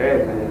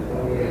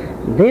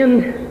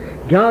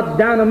 Then God's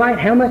dynamite,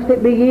 how must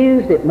it be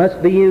used? It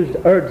must be used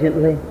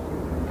urgently.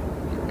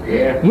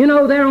 You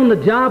know, there on the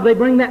job they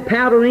bring that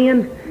powder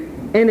in,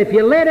 and if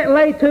you let it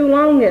lay too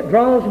long, it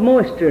draws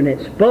moisture and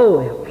it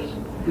spoils,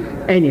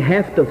 and you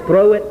have to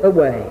throw it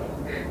away.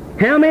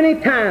 How many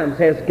times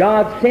has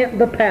God sent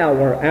the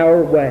power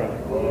our way?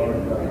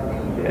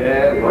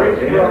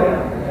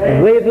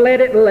 And we've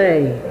let it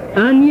lay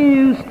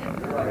unused.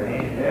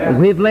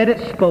 And we've let it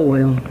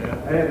spoil.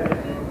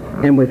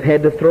 And we've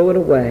had to throw it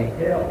away.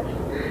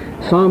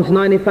 Psalms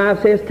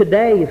 95 says,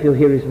 today, if you'll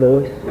hear His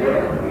voice.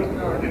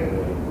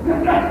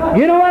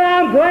 You know what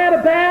I'm glad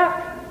about?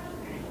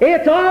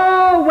 It's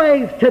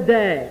always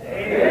today.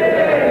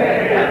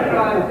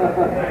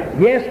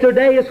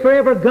 Yesterday is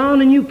forever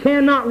gone and you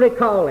cannot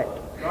recall it.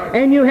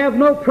 And you have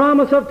no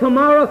promise of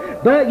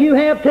tomorrow, but you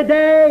have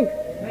today.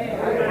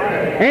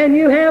 And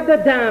you have the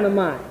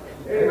dynamite.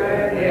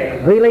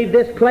 We leave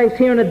this place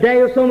here in a day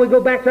or so and we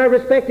go back to our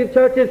respective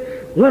churches.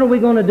 What are we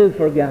going to do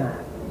for God?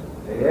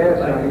 Yes,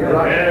 you're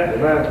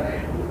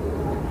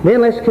right.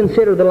 Then let's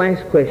consider the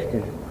last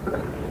question.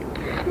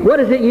 What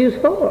is it used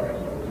for?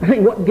 I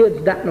mean, what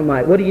good's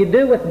dynamite? What do you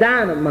do with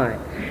dynamite?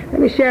 Let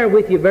me share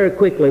with you very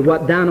quickly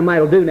what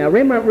dynamite will do. Now,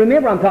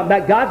 remember I'm talking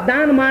about God's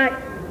dynamite.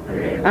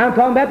 I'm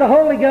talking about the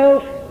Holy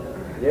Ghost.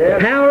 The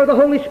power of the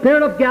Holy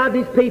Spirit of God,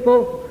 these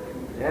people.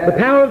 The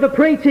power of the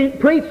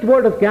preached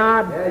Word of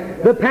God.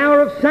 The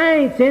power of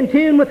saints in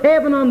tune with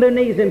heaven on their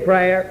knees in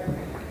prayer.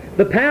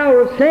 The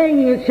power of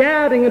singing and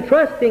shouting and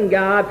trusting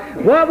God.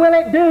 What will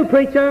it do,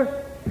 preacher?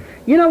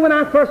 You know, when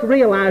I first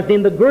realized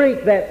in the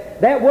Greek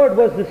that word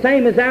was the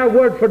same as our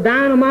word for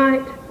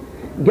dynamite,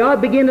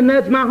 God began to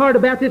nudge my heart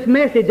about this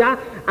message. I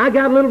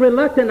got a little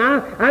reluctant.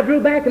 I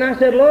drew back and I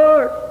said,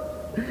 Lord,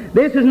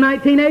 this is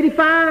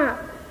 1985.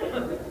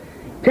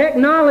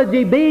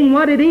 Technology being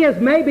what it is,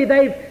 maybe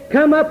they've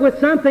come up with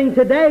something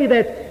today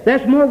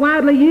that's more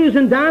widely used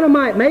than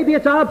dynamite. Maybe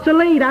it's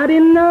obsolete. I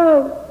didn't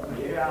know.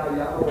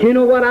 But you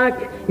know what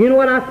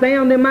I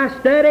found in my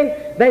study?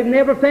 They've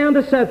never found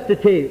a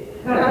substitute.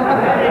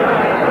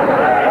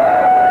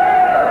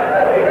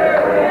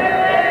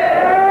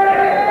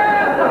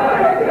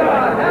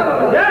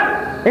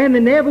 And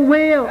they never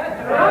will.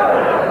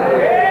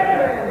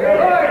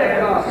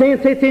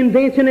 Since its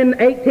invention in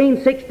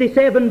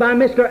 1867 by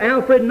Mr.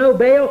 Alfred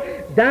Nobel,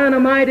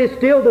 dynamite is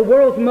still the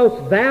world's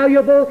most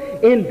valuable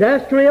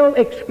industrial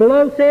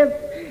explosive.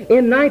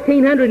 In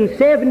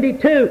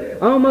 1972,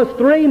 almost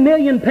 3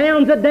 million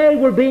pounds a day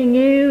were being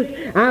used.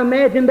 I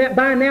imagine that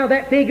by now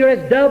that figure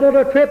has doubled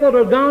or tripled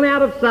or gone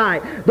out of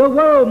sight. The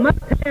world must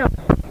have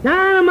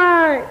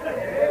dynamite.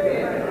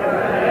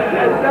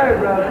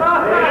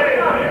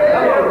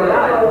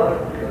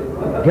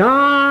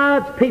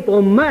 God's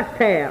people must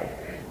have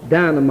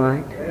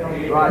dynamite.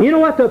 You know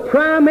what the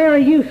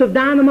primary use of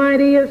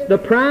dynamite is? The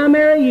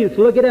primary use.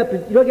 Look it up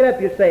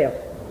yourself.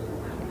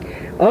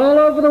 All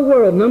over the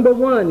world, number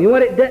one, you know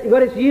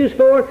what it's used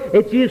for?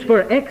 It's used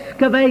for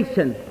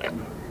excavation.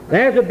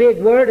 There's a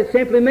big word. It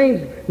simply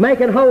means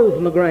making holes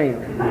in the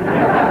ground.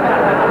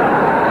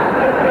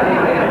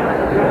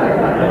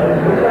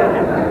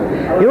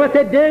 You know what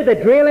they do? They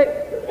drill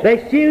it,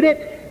 they shoot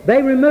it,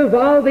 they remove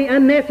all the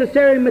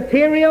unnecessary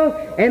material,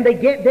 and they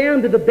get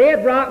down to the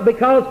bedrock,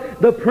 because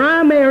the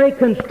primary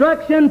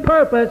construction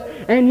purpose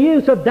and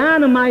use of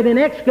dynamite in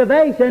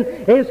excavation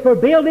is for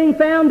building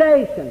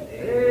foundations.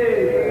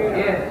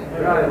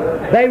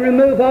 They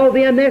remove all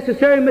the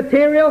unnecessary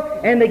material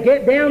and they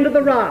get down to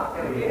the rock.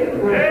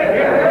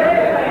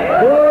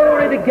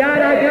 Glory to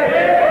God.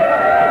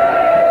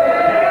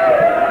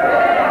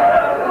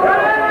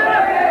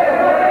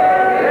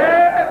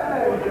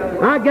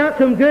 I got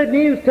some good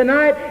news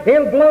tonight.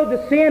 It'll blow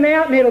the sin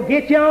out and it'll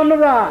get you on the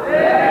rock.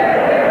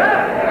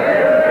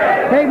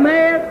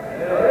 Amen.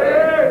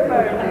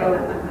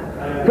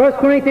 1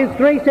 Corinthians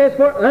 3 says,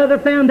 for other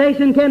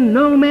foundation can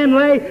no man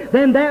lay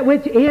than that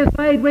which is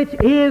laid, which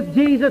is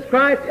Jesus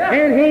Christ,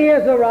 and He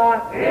is the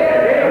rock.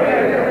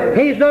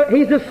 He's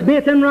the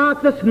smitten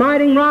rock, the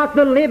smiting rock,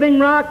 the living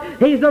rock.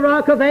 He's the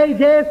rock of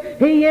ages.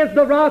 He is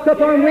the rock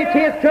upon which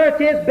His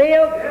church is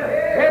built.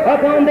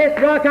 Upon this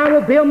rock I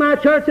will build my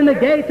church, and the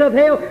gates of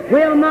hell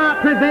will not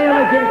prevail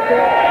against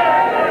it.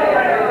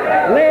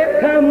 Let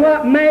come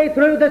what may,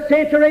 through the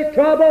centuries,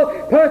 trouble,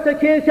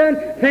 persecution,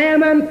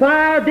 famine,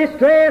 fire,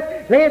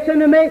 distress, listen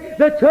to me,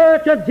 the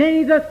church of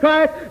Jesus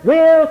Christ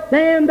will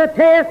stand the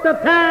test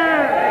of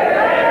time.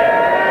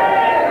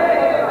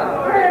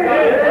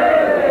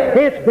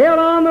 It's built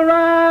on the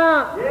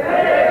rock.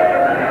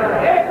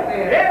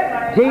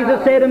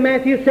 Jesus said in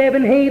Matthew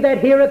 7, he that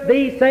heareth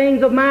these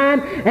sayings of mine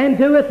and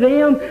doeth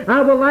them, I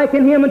will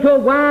liken him unto a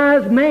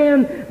wise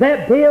man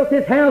that built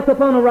his house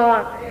upon a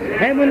rock.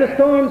 And when the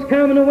storms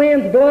come and the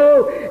winds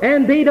blow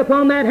and beat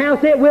upon that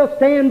house, it will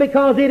stand,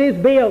 because it is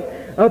built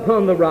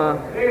upon the rock.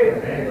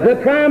 The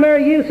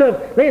primary use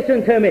of,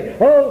 listen to me,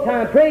 old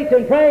time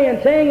preaching,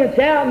 praying, singing,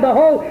 shouting, the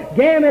whole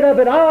gamut of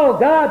it all,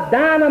 God's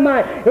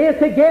dynamite, is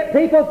to get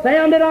people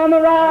founded on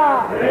the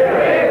rock.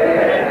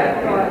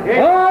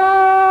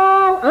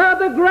 All of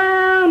the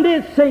ground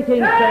is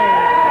sinking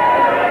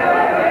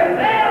sand.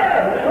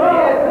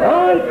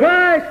 On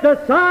Christ,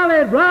 the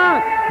solid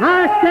rock,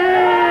 I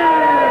stand.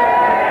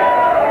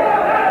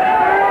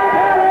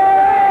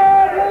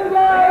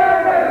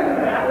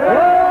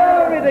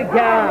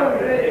 God.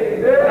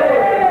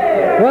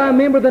 Well, I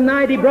remember the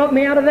night He brought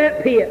me out of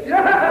that pit.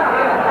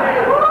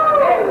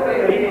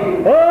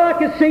 Oh, I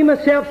could see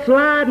myself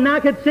sliding. I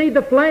could see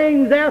the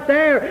flames out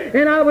there.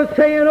 And I was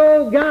saying,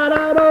 oh, God,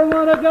 I don't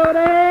want to go to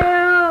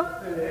hell.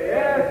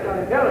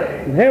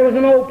 And there was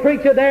an old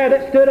preacher there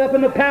that stood up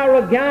in the power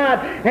of God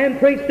and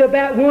preached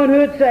about one who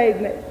had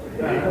saved me.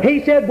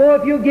 He said, boy,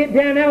 if you'll get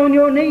down there on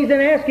your knees and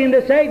ask Him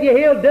to save you,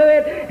 He'll do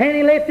it. And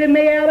He lifted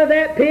me out of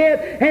that pit,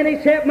 and He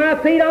set my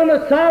feet on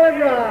the solid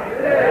rock.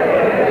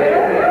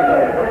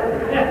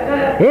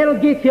 It'll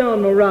get you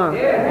on the rock.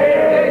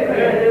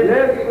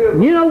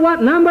 You know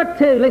what? Number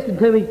 2, listen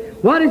to me.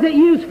 What is it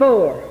used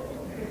for?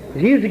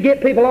 It's used to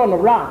get people on the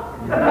rock.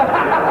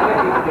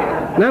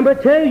 Number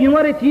 2, you know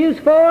what it's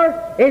used for?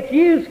 It's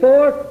used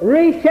for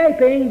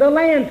reshaping the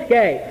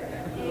landscape.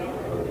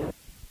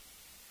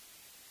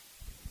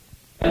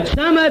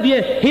 Some of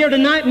you here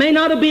tonight may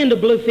not have been to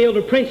Bluefield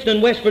or Princeton,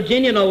 West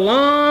Virginia in a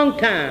long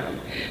time.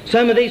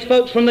 Some of these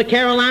folks from the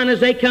Carolinas,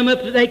 they came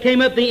up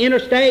the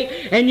interstate,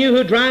 and you who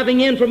were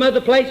driving in from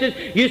other places,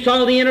 you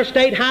saw the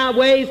interstate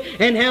highways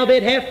and how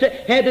they'd had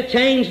to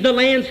change the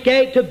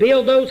landscape to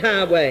build those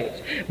highways.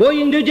 Boy,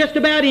 you can do just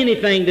about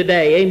anything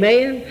today,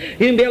 amen?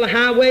 You can build a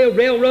highway, a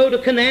railroad, a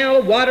canal,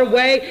 a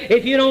waterway.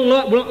 If you don't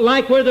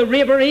like where the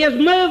river is,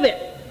 move it.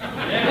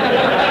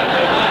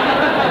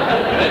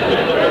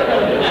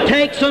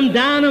 Take some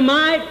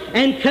dynamite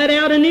and cut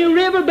out a new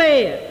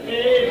riverbed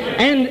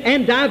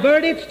and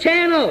divert its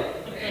channel.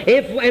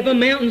 If a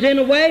mountain's in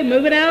the way,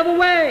 move it out of the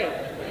way.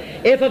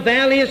 If a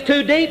valley is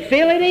too deep,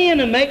 fill it in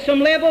and make some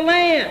level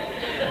land.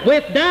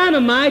 With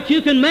dynamite,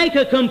 you can make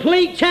a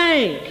complete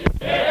change.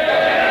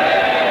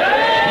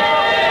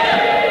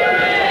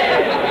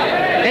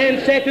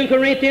 And 2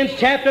 Corinthians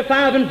chapter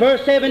 5 and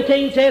verse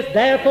 17 says,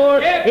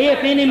 therefore,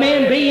 if any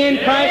man be in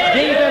Christ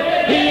Jesus,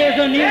 he is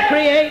a new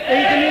creator.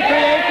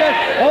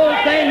 Old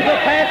things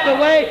are passed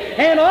away,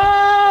 and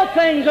all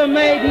things are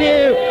made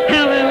new.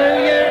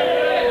 Hallelujah.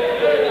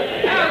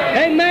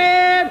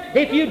 Amen.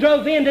 If you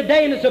drove in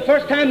today and it's the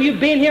first time you've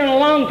been here in a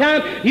long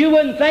time, you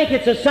wouldn't think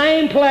it's the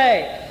same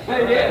place.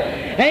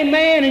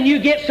 Amen. And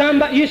you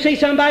see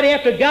somebody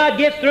after God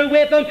gets through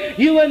with them,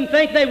 you wouldn't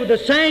think they were the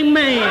same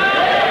man.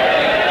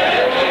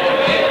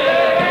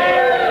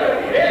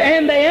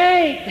 And they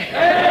ain't.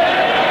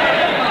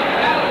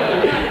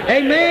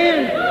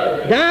 Amen.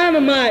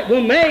 Dynamite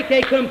will make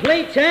a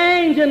complete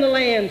change in the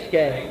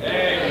landscape.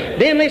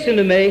 Then listen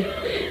to me.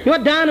 You know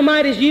what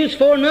dynamite is used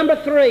for? Number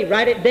 3,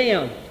 write it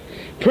down.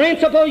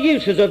 Principal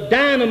uses of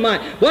dynamite.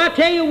 Well, I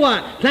tell you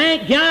what,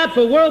 thank God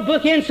for World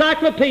Book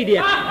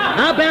Encyclopedia.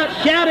 I about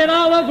shouted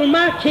all over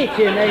my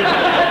kitchen. Amen.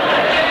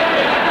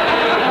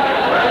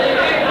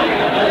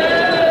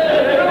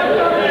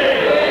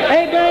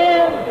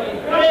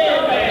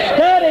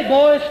 Study,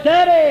 boys,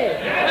 study.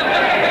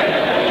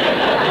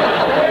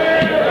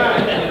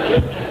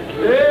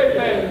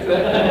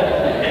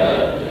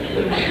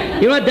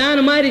 You know what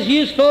dynamite is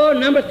used for?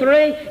 Number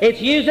 3, it's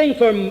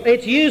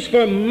used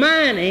for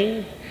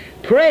mining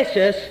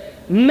precious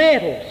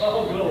metals.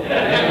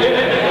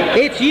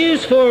 It's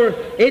used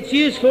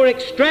for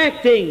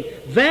extracting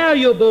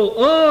valuable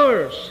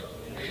ores.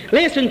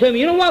 Listen to me.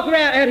 You don't walk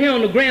around out here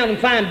on the ground and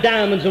find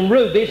diamonds and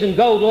rubies and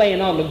gold laying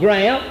on the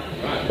ground.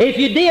 If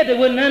you did, there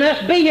wouldn't none of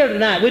us be here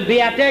tonight. We'd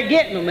be out there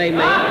getting them.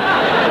 Amen.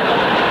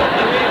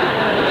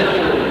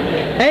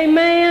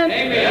 Amen.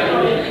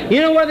 Amen. You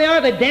know where they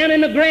are? They're down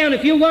in the ground.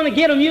 If you want to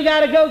get them, you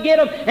got to go get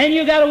them, and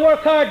you got to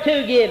work hard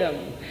to get them.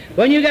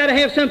 Well, you got to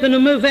have something to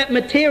move that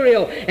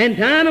material, and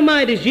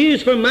dynamite is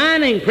used for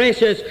mining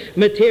precious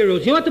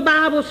materials. You know what the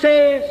Bible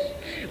says?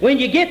 When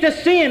you get the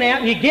sin out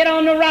and you get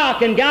on the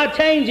rock and God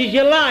changes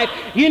your life,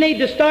 you need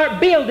to start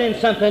building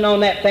something on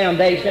that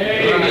foundation.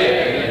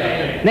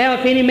 Amen. Now,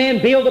 if any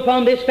man build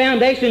upon this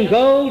foundation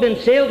gold and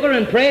silver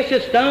and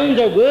precious stones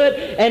or wood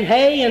and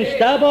hay and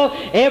stubble,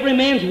 every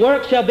man's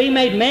work shall be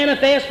made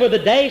manifest, for the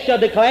day shall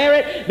declare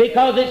it,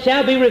 because it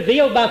shall be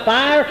revealed by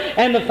fire,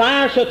 and the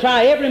fire shall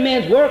try every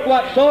man's work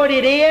what sort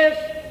it is.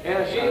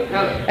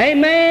 Yes.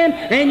 Amen.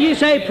 And you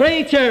say,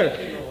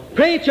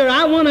 Preacher,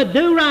 I want to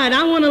do right.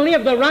 I want to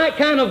live the right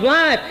kind of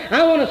life.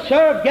 I want to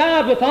serve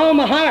God with all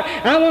my heart.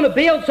 I want to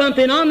build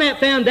something on that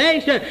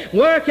foundation.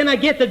 Where can I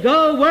get the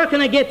gold? Where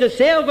can I get the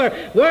silver?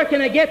 Where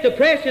can I get the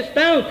precious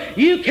stones?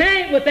 You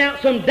can't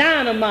without some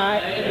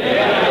dynamite.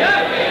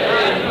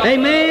 Amen.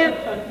 Amen.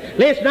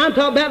 Listen, I'm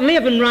talking about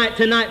living right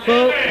tonight,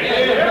 folks.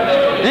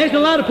 There's a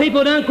lot of people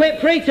who done quit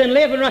preaching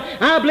living right.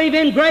 I believe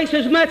in grace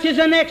as much as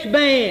the next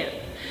band,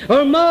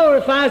 or more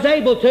if I was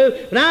able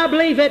to, but I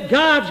believe that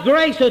God's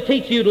grace will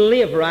teach you to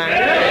live right.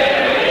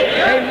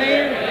 Amen.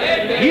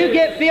 Amen. You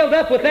get filled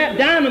up with that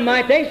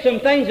dynamite, there's some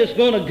things that's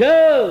going to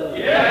go.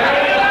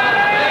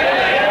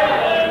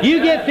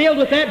 You get filled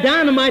with that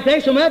dynamite,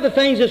 there's some other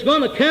things that's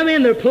going to come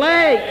in their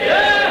place.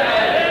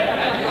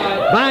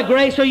 By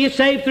grace are you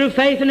saved through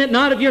faith, and it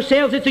not of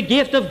yourselves, it's a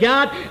gift of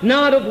God,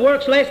 not of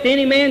works, lest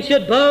any man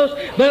should boast.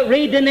 But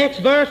read the next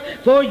verse.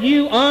 For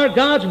you are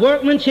God's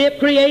workmanship,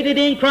 created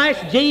in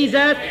Christ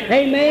Jesus.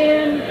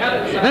 Amen.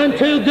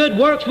 Unto good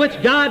works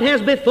which God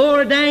has before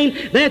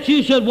ordained that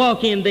you should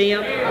walk in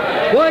them.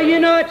 Well, you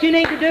know what you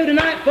need to do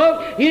tonight,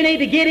 folks? You need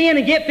to get in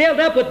and get filled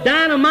up with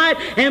dynamite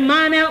and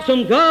mine out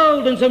some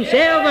gold and some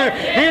silver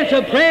and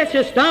some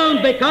precious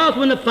stones, because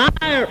when the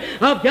fire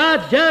of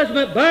God's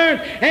judgment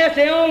burns, that's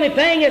the only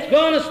thing that's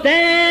going to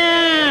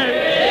stand.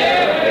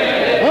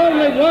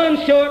 Only one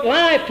short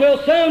life will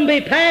soon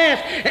be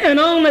past, and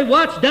only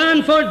what's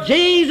done for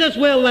Jesus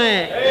will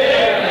last.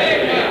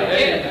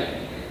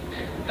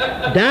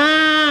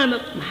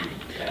 Dynamite.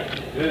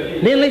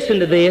 Then listen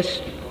to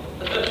this.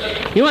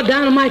 You know what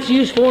dynamite's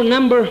used for?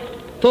 Number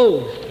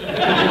 4.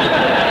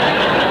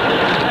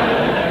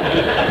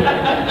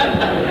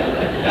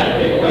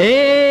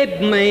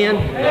 Amen.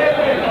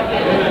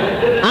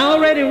 I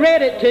already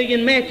read it to you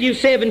in Matthew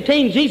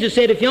 17. Jesus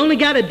said, if you only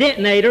got a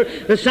detonator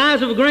the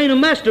size of a grain of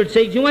mustard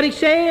seed, you know what he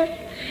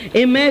said?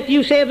 In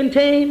Matthew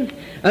 17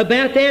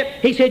 about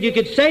that, he said you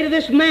could say to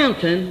this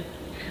mountain,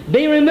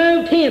 be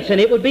removed hence, and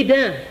it would be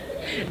done.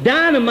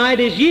 Dynamite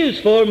is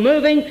used for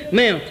moving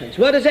mountains.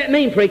 What does that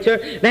mean,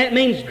 preacher? That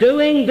means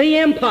doing the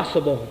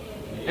impossible.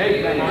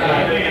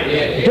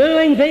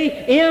 Doing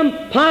the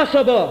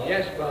impossible.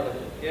 Yes, brother.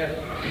 Yes.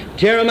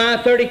 Jeremiah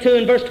 32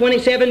 and verse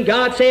 27,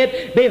 God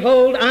said,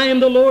 behold, I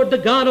am the Lord, the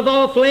God of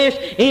all flesh.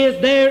 Is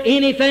there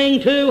anything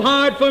too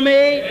hard for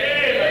me?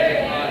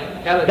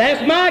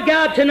 That's my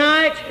God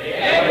tonight.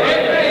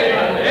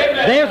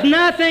 There's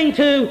nothing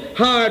too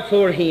hard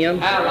for Him.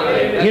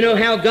 You know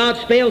how God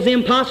spells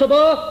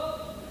impossible?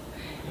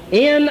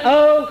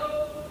 N-O-T-H-I-N-G.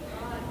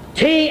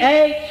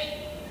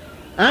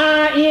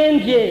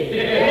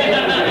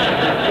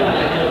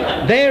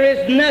 There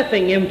is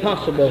nothing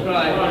impossible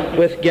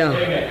with God.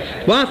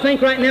 Well, I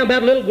think right now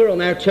about a little girl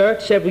in our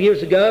church several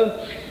years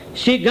ago.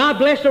 God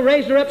blessed her,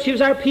 raised her up. She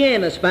was our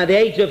pianist by the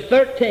age of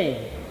 13.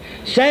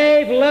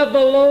 Saved, loved the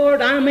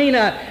Lord. I mean,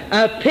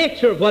 a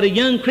picture of what a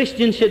young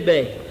Christian should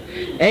be.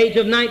 Age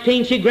of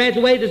 19, she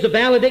graduated as a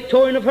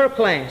valedictorian of her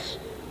class.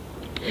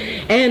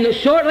 And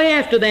shortly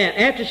after that,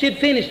 after she'd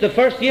finished the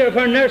first year of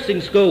her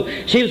nursing school,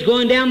 she was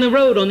going down the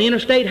road on the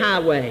interstate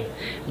highway.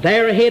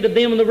 There ahead of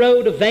them on the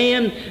road, a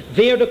van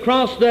veered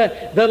across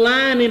the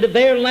line into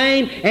their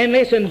lane, and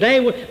listen, they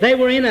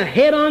were in a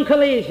head-on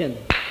collision.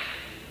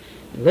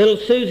 Little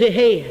Susie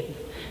Head.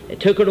 They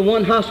took her to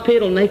one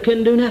hospital, and they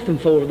couldn't do nothing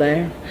for her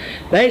there.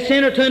 They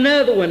sent her to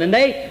another one, and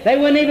they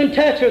wouldn't even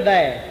touch her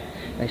there.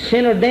 They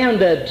sent her down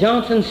to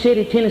Johnson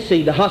City,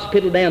 Tennessee, the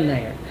hospital down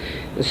there.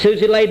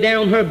 Susie laid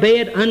down on her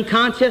bed,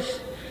 unconscious,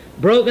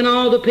 broken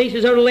all the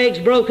pieces. Her legs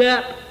broke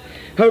up,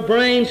 her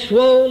brain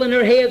swollen,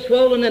 her head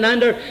swollen, and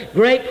under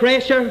great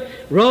pressure,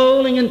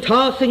 rolling and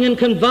tossing and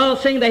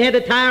convulsing. They had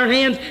to tie her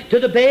hands to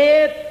the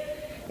bed.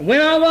 And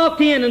when I walked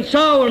in and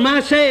saw her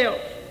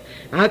myself,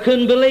 I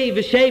couldn't believe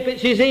the shape that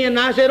she's in. And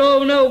I said,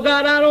 oh no,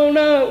 God, I don't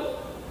know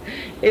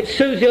if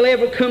Susie will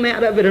ever come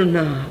out of it or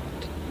not.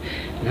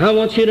 And I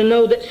want you to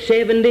know that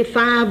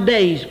 75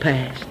 days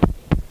passed.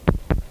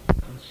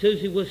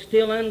 Susie was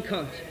still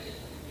unconscious.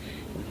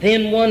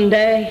 Then one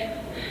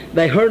day,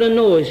 they heard a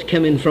noise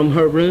coming from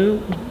her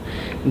room.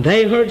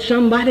 They heard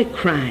somebody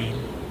crying.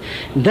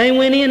 They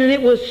went in, and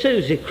it was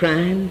Susie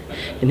crying.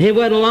 And it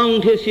wasn't long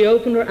until she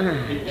opened her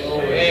eyes.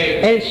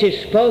 And she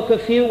spoke a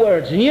few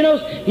words. And you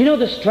know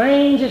the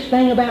strangest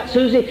thing about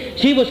Susie?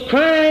 She was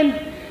crying,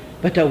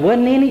 but there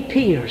wasn't any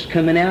tears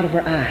coming out of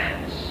her eyes.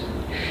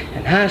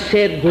 And I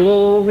said,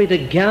 glory to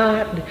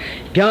God.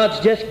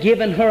 God's just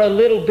given her a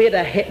little bit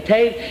of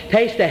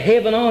taste of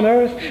heaven on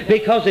earth,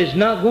 because there's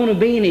not going to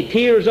be any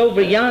tears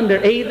over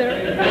yonder either.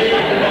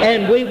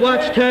 And we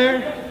watched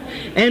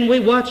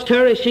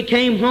her as she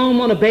came home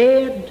on a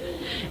bed,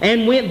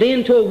 and went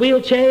then to a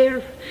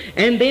wheelchair,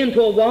 and then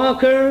to a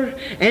walker,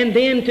 and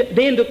then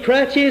to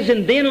crutches,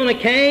 and then on a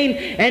cane,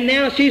 and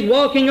now she's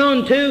walking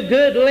on 2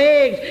 good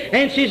legs,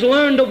 and she's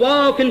learned to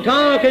walk and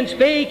talk and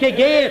speak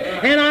again.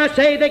 And I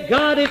say that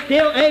God is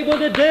still able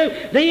to do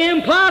the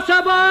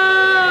impossible.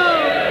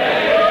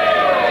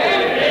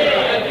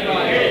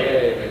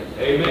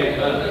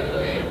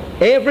 Amen.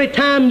 Every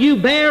time you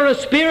bear a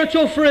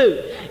spiritual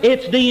fruit,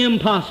 it's the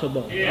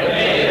impossible.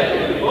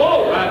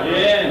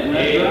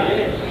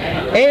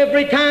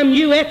 Every time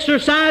you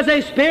exercise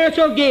a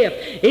spiritual gift,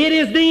 it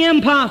is the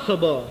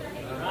impossible.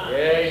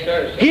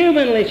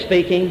 Humanly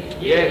speaking,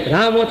 but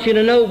I want you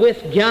to know,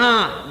 with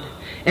God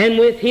and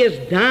with His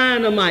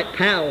dynamite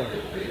power,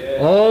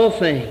 all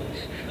things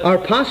are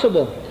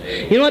possible.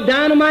 You know what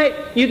dynamite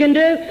you can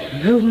do?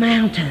 Move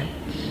mountains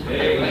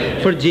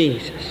for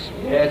Jesus.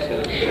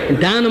 And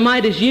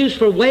dynamite is used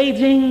for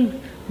waging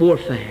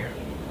warfare.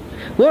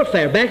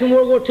 Warfare. Back in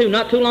World War II,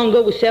 not too long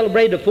ago, we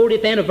celebrated the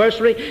 40th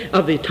anniversary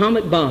of the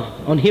atomic bomb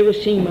on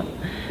Hiroshima.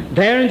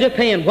 There in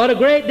Japan. What a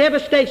great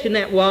devastation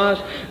that was.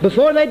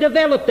 Before they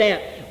developed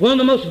that, One of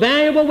the most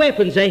valuable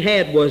weapons they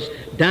had was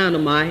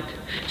dynamite.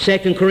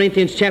 2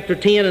 Corinthians chapter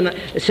 10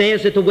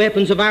 says that the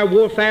weapons of our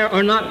warfare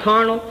are not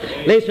carnal.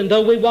 Listen,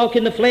 though we walk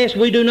in the flesh,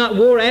 we do not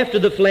war after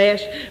the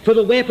flesh. For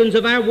the weapons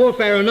of our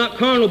warfare are not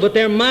carnal, but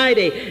they're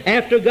mighty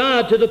after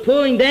God to the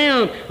pulling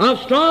down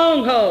of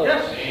strongholds.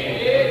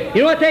 Yes.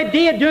 You know what they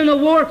did during the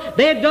war?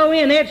 They'd go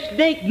in, they'd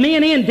sneak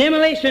men in,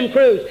 demolition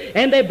crews,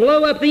 and they'd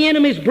blow up the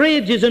enemy's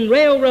bridges and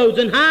railroads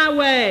and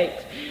highways.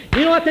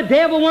 You know what the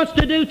devil wants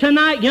to do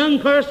tonight, young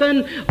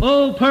person,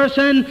 old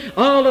person,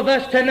 all of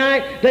us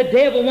tonight? The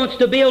devil wants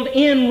to build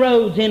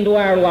inroads into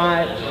our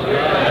lives.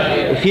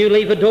 If you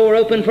leave a door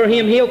open for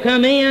him, he'll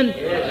come in.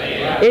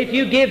 If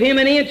you give him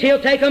an inch,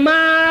 he'll take a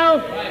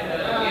mile.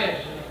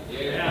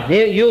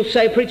 You'll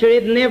say, preacher,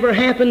 it never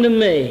happened to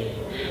me.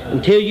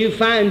 Until you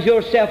find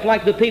yourself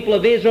like the people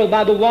of Israel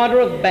by the water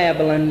of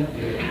Babylon,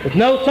 with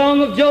no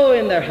song of joy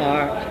in their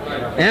heart,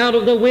 out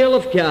of the will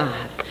of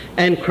God,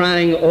 and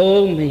crying,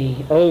 oh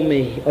me, oh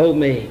me, oh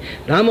me.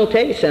 But I'm going to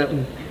tell you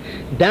something.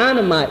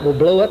 Dynamite will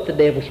blow up the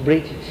devil's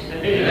breeches.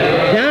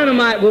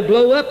 Dynamite will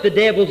blow up the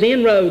devil's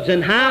inroads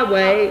and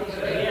highways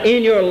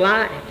in your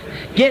life.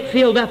 Get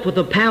filled up with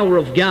the power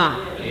of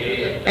God,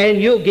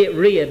 and you'll get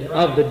rid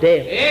of the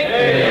devil.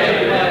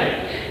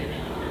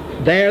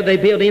 There they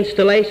build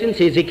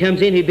installations. As he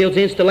comes in, he builds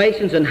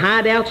installations and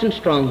hideouts and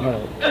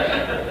strongholds.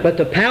 But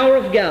the power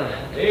of God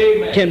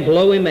can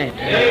blow him out.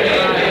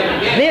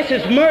 This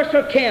is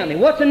Mercer County.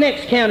 What's the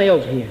next county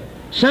over here?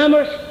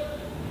 Summers?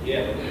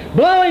 Yeah.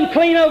 Blow him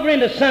clean over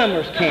into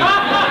Summers County.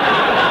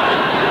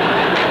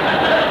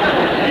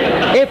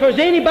 If there's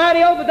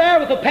anybody over there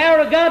with the power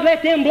of God,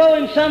 let them blow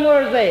him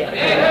somewhere there.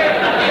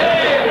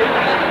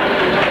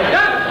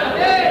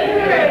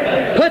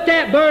 Put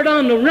that bird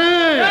on the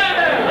run.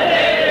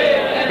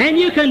 And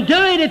you can do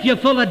it if you're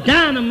full of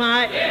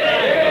dynamite.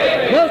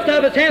 Most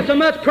of us have so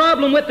much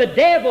problem with the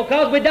devil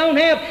because we don't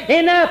have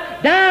enough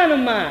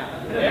dynamite.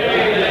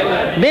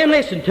 Then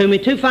listen to me.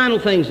 Two final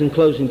things in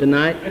closing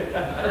tonight.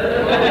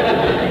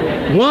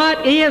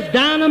 What is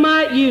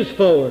dynamite used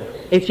for?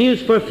 It's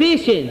used for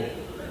fishing.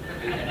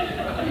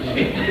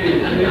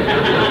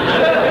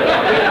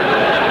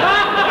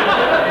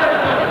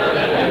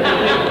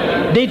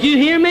 Did you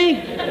hear me?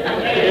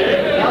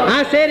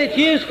 I said it's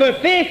used for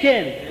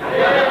fishing.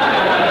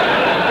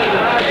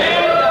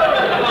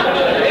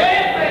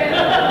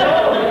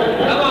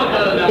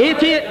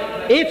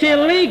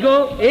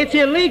 It's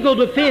illegal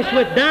to fish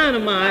with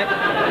dynamite.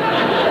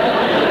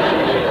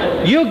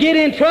 You'll get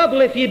in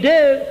trouble if you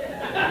do.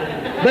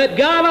 But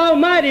God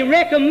Almighty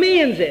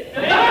recommends it.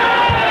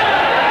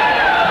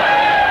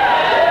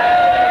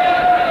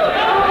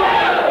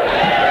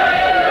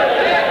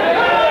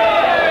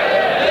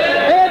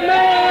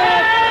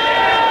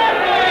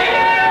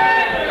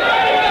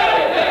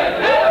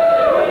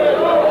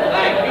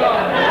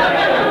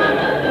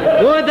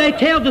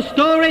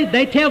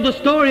 They tell the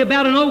story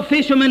about an old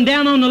fisherman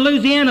down on the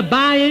Louisiana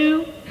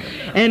bayou,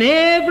 and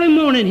every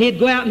morning he'd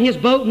go out in his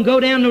boat and go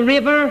down the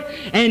river,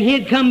 and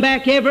he'd come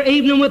back every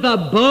evening with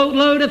a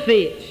boatload of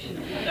fish.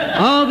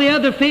 All the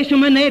other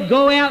fishermen, they'd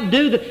go out and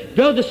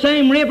go the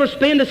same river,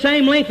 spend the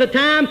same length of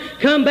time,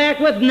 come back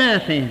with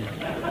nothing.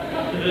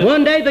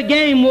 One day the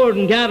game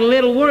warden got a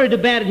little worried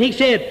about it. He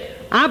said,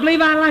 I believe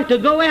I'd like to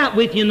go out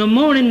with you in the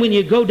morning when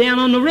you go down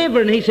on the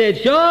river. And he said,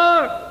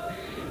 sure.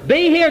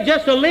 Be here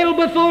just a little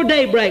before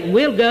daybreak and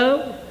we'll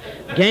go.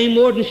 Game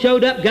warden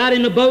showed up, got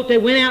in the boat. They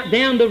went out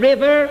down the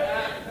river.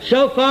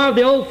 So far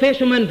the old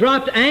fisherman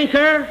dropped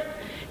anchor,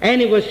 and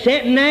he was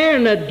sitting there,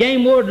 and the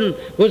game warden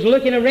was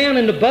looking around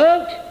in the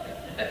boat.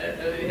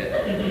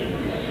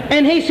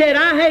 And he said,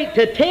 I hate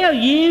to tell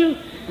you,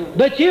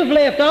 but you've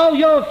left all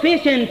your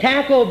fishing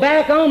tackle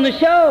back on the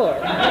shore.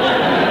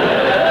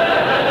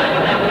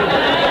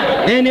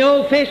 And the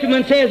old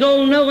fisherman says,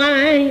 oh, no, I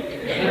ain't.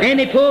 And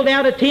he pulled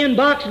out a tin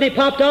box, and he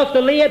popped off the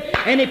lid,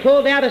 and he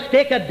pulled out a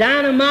stick of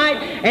dynamite,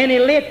 and he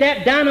lit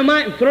that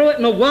dynamite and threw it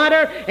in the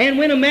water, and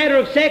in a matter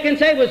of seconds,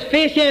 there was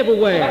fish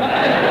everywhere.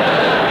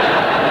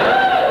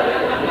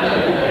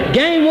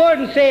 Game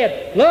warden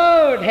said,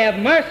 Lord, have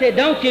mercy,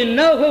 don't you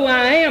know who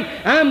I am?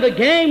 I'm the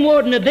game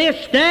warden of this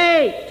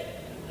state.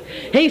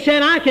 He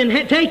said, I can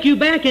take you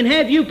back and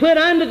have you put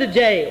under the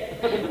jail.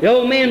 The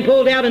old man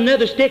pulled out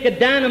another stick of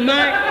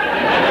dynamite.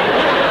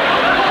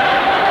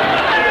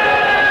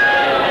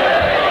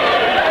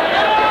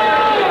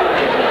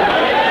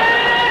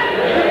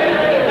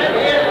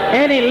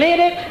 And he lit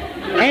it,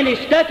 and he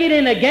stuck it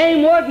in the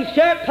game warden's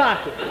shirt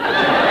pocket.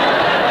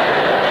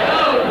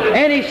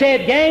 And he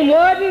said, Game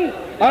warden,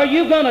 are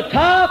you going to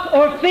talk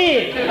or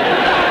fish?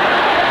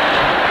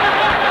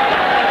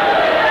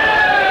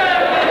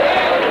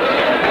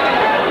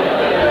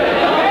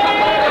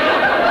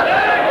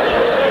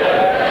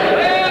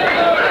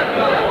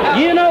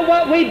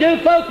 We do,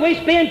 folks, we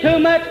spend too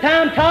much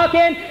time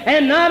talking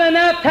and not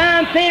enough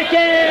time fishing.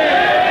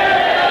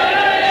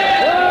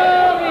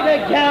 Glory to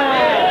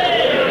God.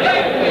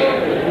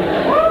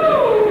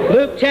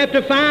 Luke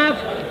chapter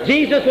 5,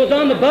 Jesus was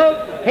on the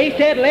boat. He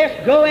said,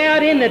 let's go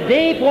out in the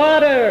deep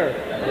water.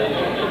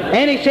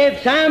 And he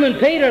said, Simon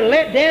Peter,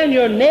 let down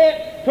your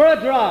net for a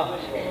draught.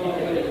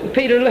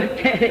 Peter looked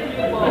at it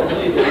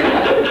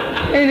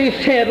and he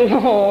said,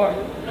 Lord,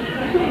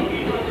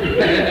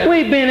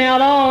 we've been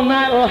out all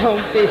night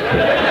long fishing.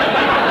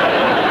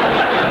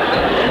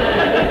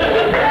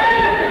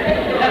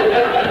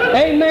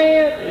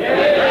 Amen.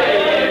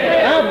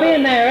 I've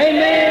been there.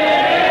 Amen.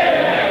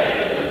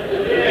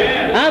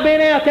 I've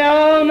been out there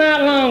all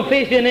night long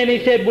fishing, and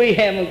he said, we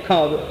haven't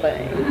caught a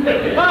thing.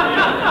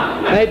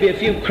 Maybe a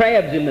few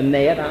crabs in the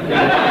net.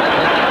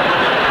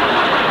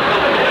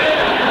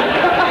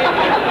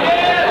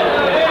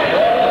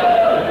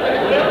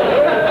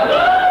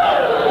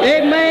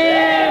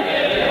 Amen.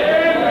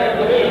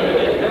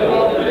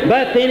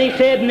 But then he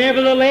said,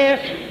 nevertheless,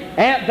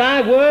 at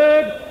thy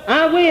word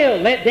I will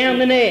let down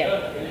the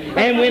net.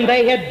 And when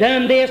they had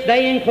done this,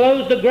 they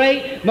enclosed a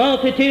great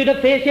multitude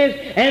of fishes,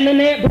 and the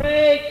net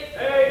brake.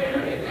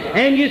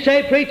 And you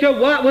say, preacher,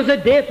 what was the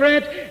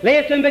difference?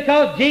 Listen,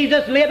 because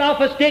Jesus lit off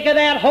a stick of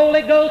that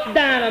Holy Ghost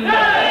dynamite.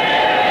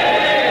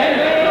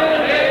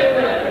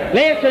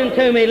 Listen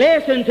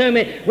to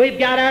me. We've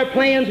got our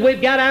plans,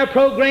 we've got our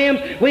programs,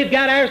 we've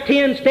got our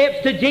 10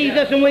 steps to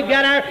Jesus, and we've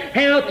got our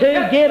how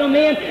to get them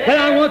in. But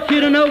I want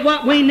you to know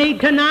what we need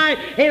tonight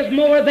is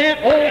more of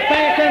that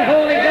old-fashioned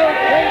Holy Ghost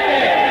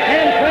preaching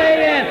and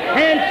praying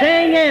and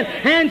singing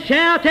and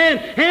shouting,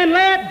 and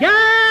let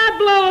God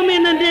blow them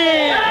in the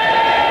net.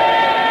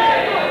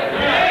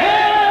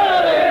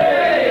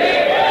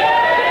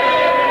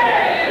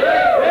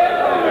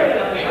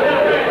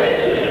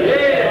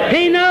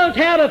 He knows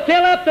how to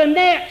fill up the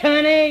net,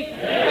 honey.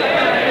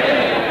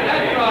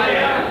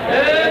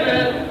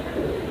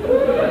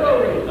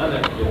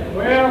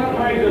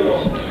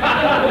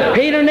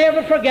 Peter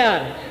never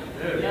forgot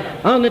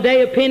it. On the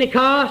day of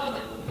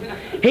Pentecost,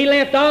 he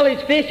left all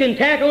his fishing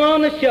tackle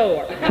on the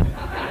shore.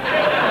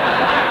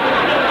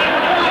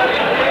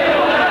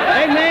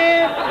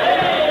 Amen.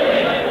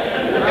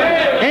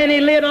 And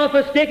he lit off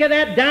a stick of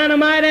that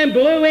dynamite and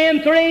blew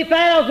in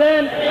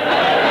 3,000.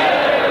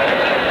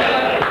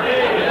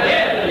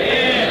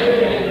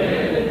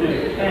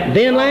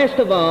 Then last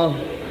of all,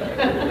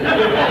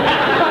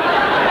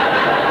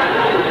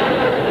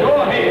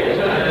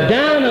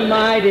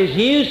 dynamite is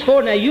used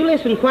for, now you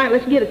listen quiet,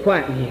 let's get it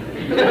quiet in here.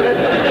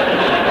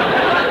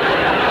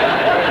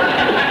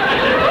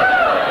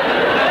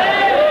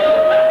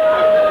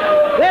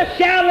 Let's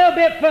shout a little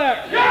bit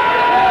first.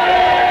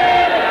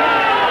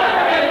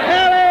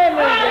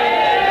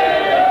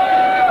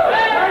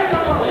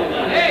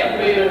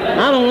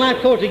 Hallelujah. I don't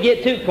like for it to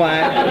get too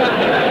quiet.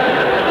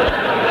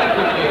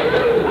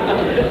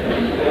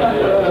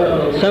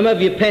 Some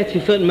of you pat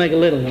your foot and make a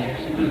little noise.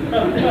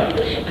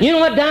 You know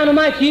what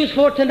dynamite's used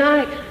for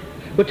tonight?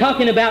 We're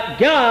talking about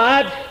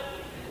God's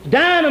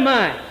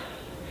dynamite.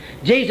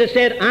 Jesus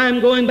said,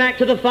 I'm going back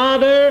to the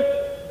Father.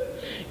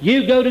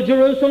 You go to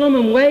Jerusalem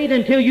and wait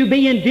until you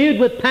be endued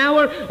with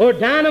power or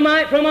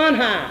dynamite from on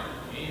high.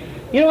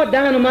 You know what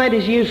dynamite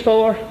is used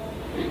for?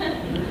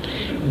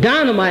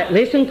 Dynamite,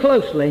 listen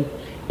closely,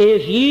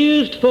 is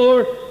used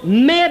for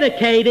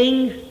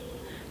medicating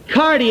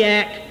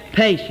cardiac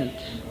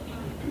patients.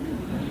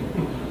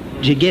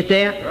 Did you get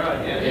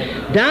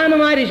that?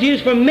 Dynamite is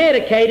used for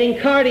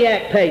medicating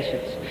cardiac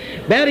patients.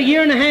 About a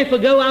year and a half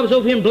ago, I was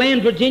over here in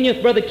Bland, Virginia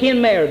with Brother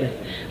Ken Meredith.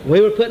 We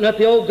were putting up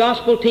the old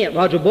gospel tent.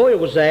 Roger Boyer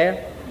was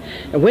there.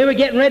 And we were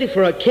getting ready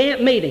for a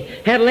camp meeting.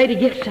 Had a lady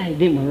get saved,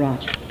 didn't we,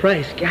 Roger?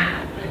 Praise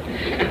God.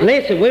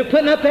 Listen, we were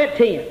putting up that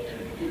tent.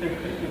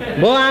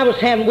 Boy, we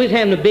was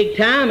having a big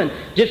time and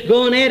just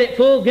going at it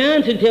full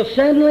guns until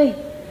suddenly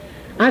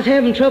I was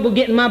having trouble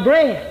getting my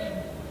breath.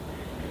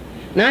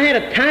 Now, I had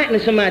a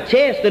tightness in my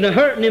chest and a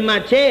hurting in my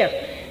chest.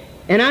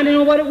 And I didn't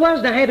know what it was.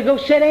 And I had to go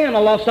sit down. I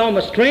lost all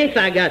my strength.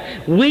 I got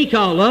weak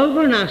all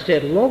over. And I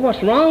said, Lord,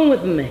 what's wrong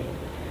with me?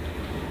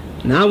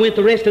 And I went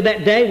the rest of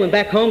that day, went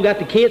back home, got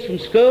the kids from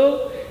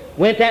school,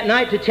 went that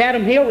night to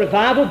Chatham Hill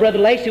Revival. Brother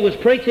Lacey was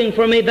preaching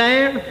for me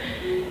there.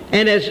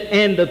 And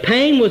the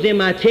pain was in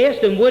my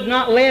chest and would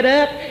not let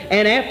up.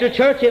 And after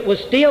church, it was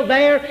still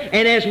there.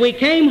 And as we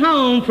came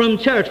home from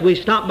church, we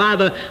stopped by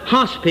the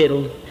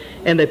hospital,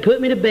 and they put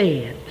me to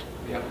bed.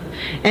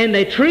 And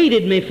they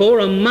treated me for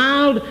a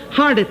mild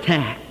heart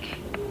attack.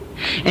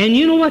 And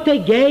you know what they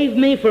gave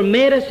me for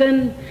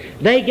medicine?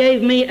 They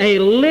gave me a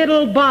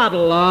little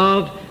bottle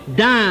of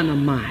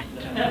dynamite.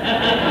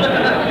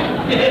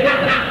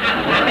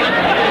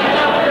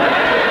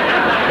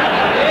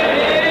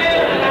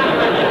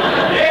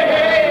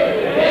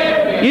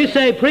 You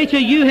say, preacher,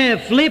 you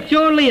have flipped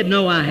your lid.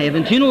 No, I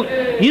haven't. You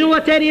know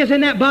what that is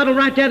in that bottle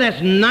right there? That's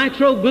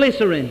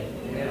nitroglycerin.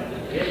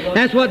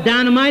 That's what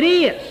dynamite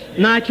is.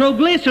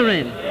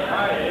 Nitroglycerin.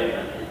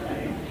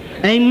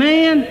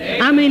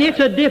 Amen? I mean, it's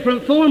a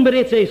different form, but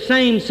it's the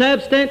same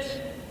substance.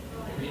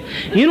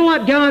 You know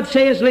what God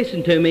says?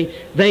 Listen to me.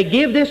 They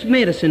give this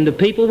medicine to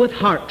people with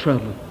heart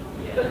trouble.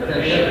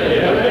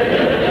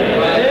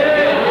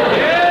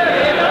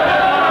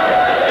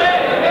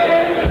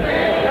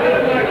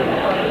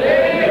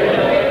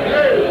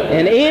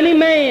 And any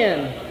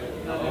man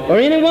or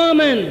any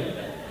woman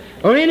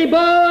or any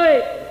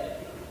boy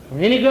or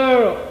any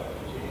girl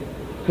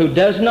who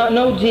does not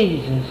know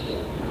Jesus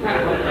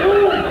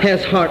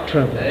has heart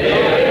trouble.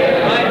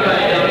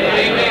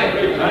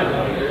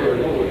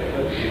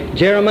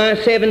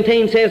 Jeremiah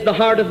 17 says, the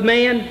heart of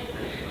man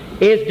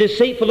is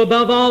deceitful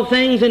above all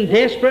things and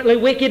desperately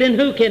wicked, and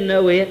who can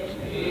know it?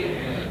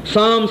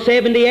 Psalm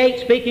 78,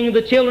 speaking of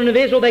the children of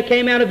Israel, they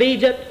came out of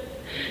Egypt.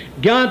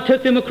 God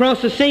took them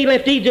across the sea,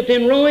 left Egypt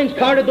in ruins,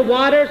 parted the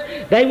waters.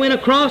 They went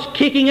across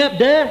kicking up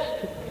dust.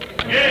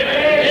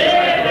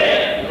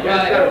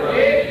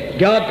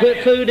 God put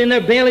food in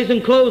their bellies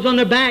and clothes on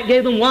their back,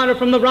 gave them water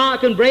from the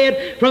rock and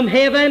bread from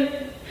heaven.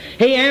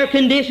 He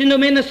air-conditioned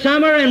them in the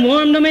summer and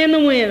warmed them in the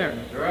winter.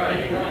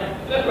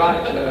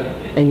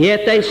 And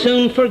yet they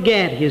soon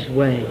forget His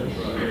ways.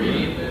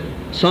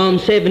 Psalm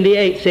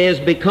 78 says,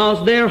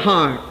 because their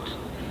heart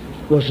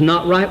was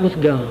not right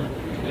with God.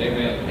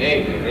 Amen.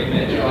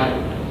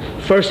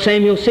 Amen. 1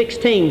 Samuel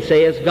 16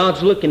 says,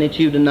 God's looking at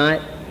you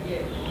tonight.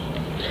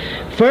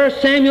 1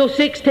 Samuel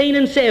 16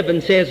 and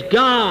 7 says,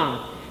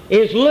 God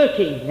is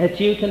looking at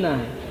you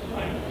tonight.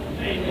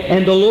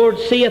 And the Lord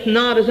seeth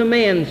not as a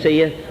man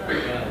seeth,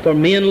 for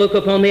men look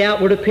upon the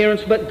outward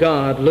appearance, but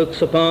God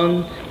looks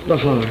upon the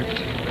heart.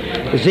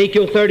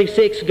 Ezekiel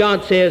 36,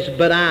 God says,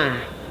 but I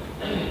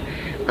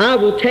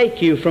will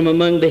take you from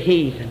among the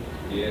heathen,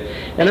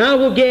 and I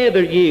will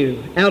gather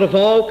you out of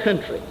all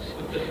countries,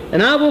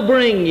 and I will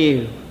bring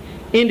you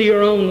into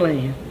your own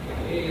land.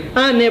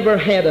 I never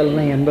had a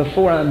land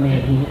before I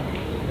met Him.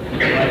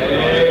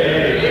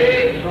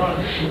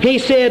 He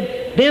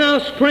said, then I'll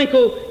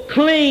sprinkle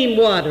clean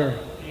water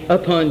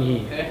upon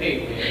you,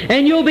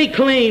 and you'll be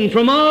clean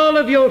from all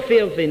of your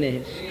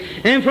filthiness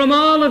and from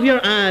all of your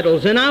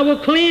idols, and I will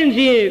cleanse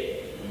you.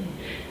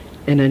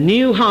 And a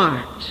new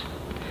heart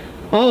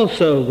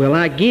also will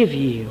I give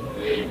you,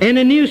 and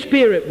a new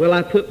spirit will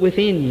I put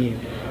within you.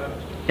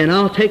 And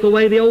I'll take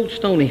away the old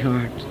stony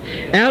heart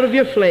out of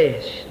your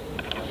flesh,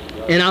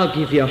 and I'll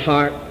give you a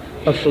heart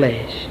of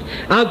flesh.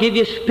 I'll give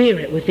you a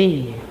spirit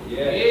within you,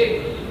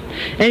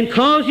 and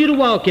cause you to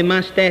walk in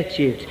my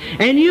statutes,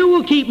 and you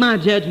will keep my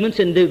judgments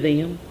and do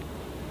them.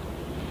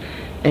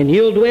 And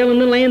you'll dwell in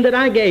the land that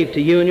I gave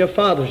to you and your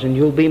fathers, and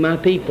you'll be my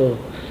people,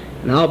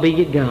 and I'll be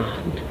your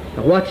God.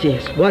 Now watch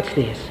this, watch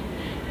this.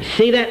 You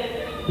see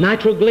that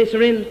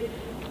nitroglycerin?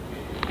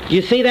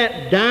 You see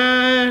that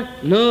Dynamite?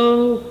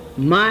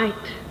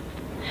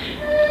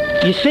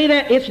 You see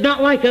that? It's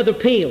not like other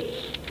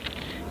pills.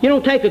 You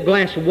don't take a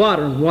glass of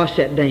water and wash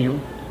that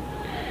down.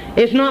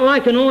 It's not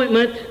like an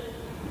ointment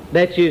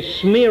that you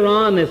smear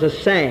on as a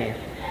salve.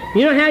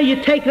 You know how you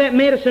take that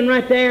medicine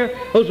right there?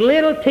 Those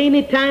little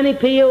teeny tiny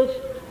pills?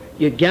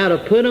 You got to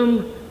put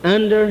them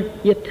under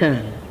your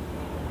tongue.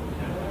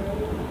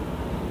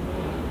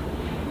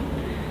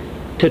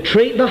 To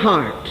treat the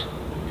heart.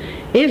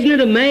 Isn't it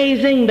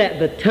amazing that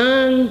the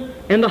tongue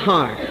and the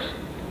heart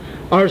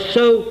are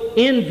so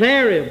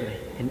invariably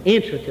and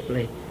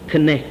intricately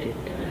connected?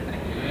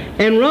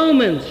 And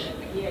Romans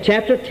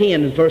chapter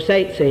 10 and verse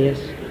 8 says,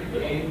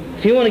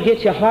 if you want to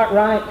get your heart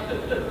right,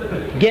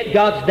 get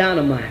God's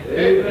dynamite.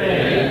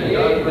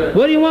 Amen.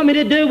 What do you want me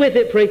to do with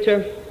it,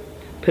 preacher?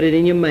 Put it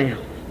in your mouth.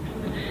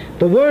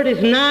 The word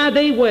is nigh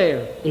thee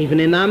where? Even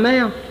in thy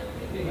mouth.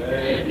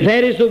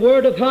 That is the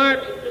word of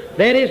heart.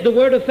 That is the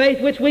word of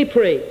faith which we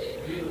preach.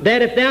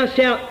 That if thou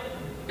shalt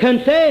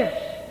confess,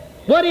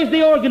 what is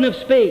the organ of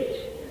speech?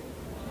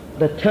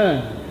 The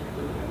tongue.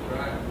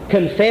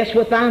 Confess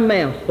with thy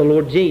mouth the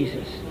Lord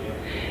Jesus,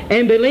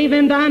 and believe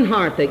in thine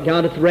heart that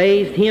God hath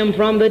raised Him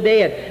from the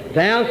dead,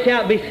 thou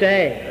shalt be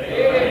saved.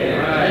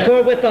 Amen.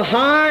 For with the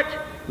heart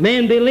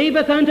man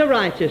believeth unto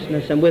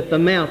righteousness, and with the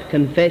mouth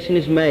confession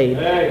is made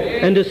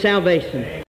unto salvation.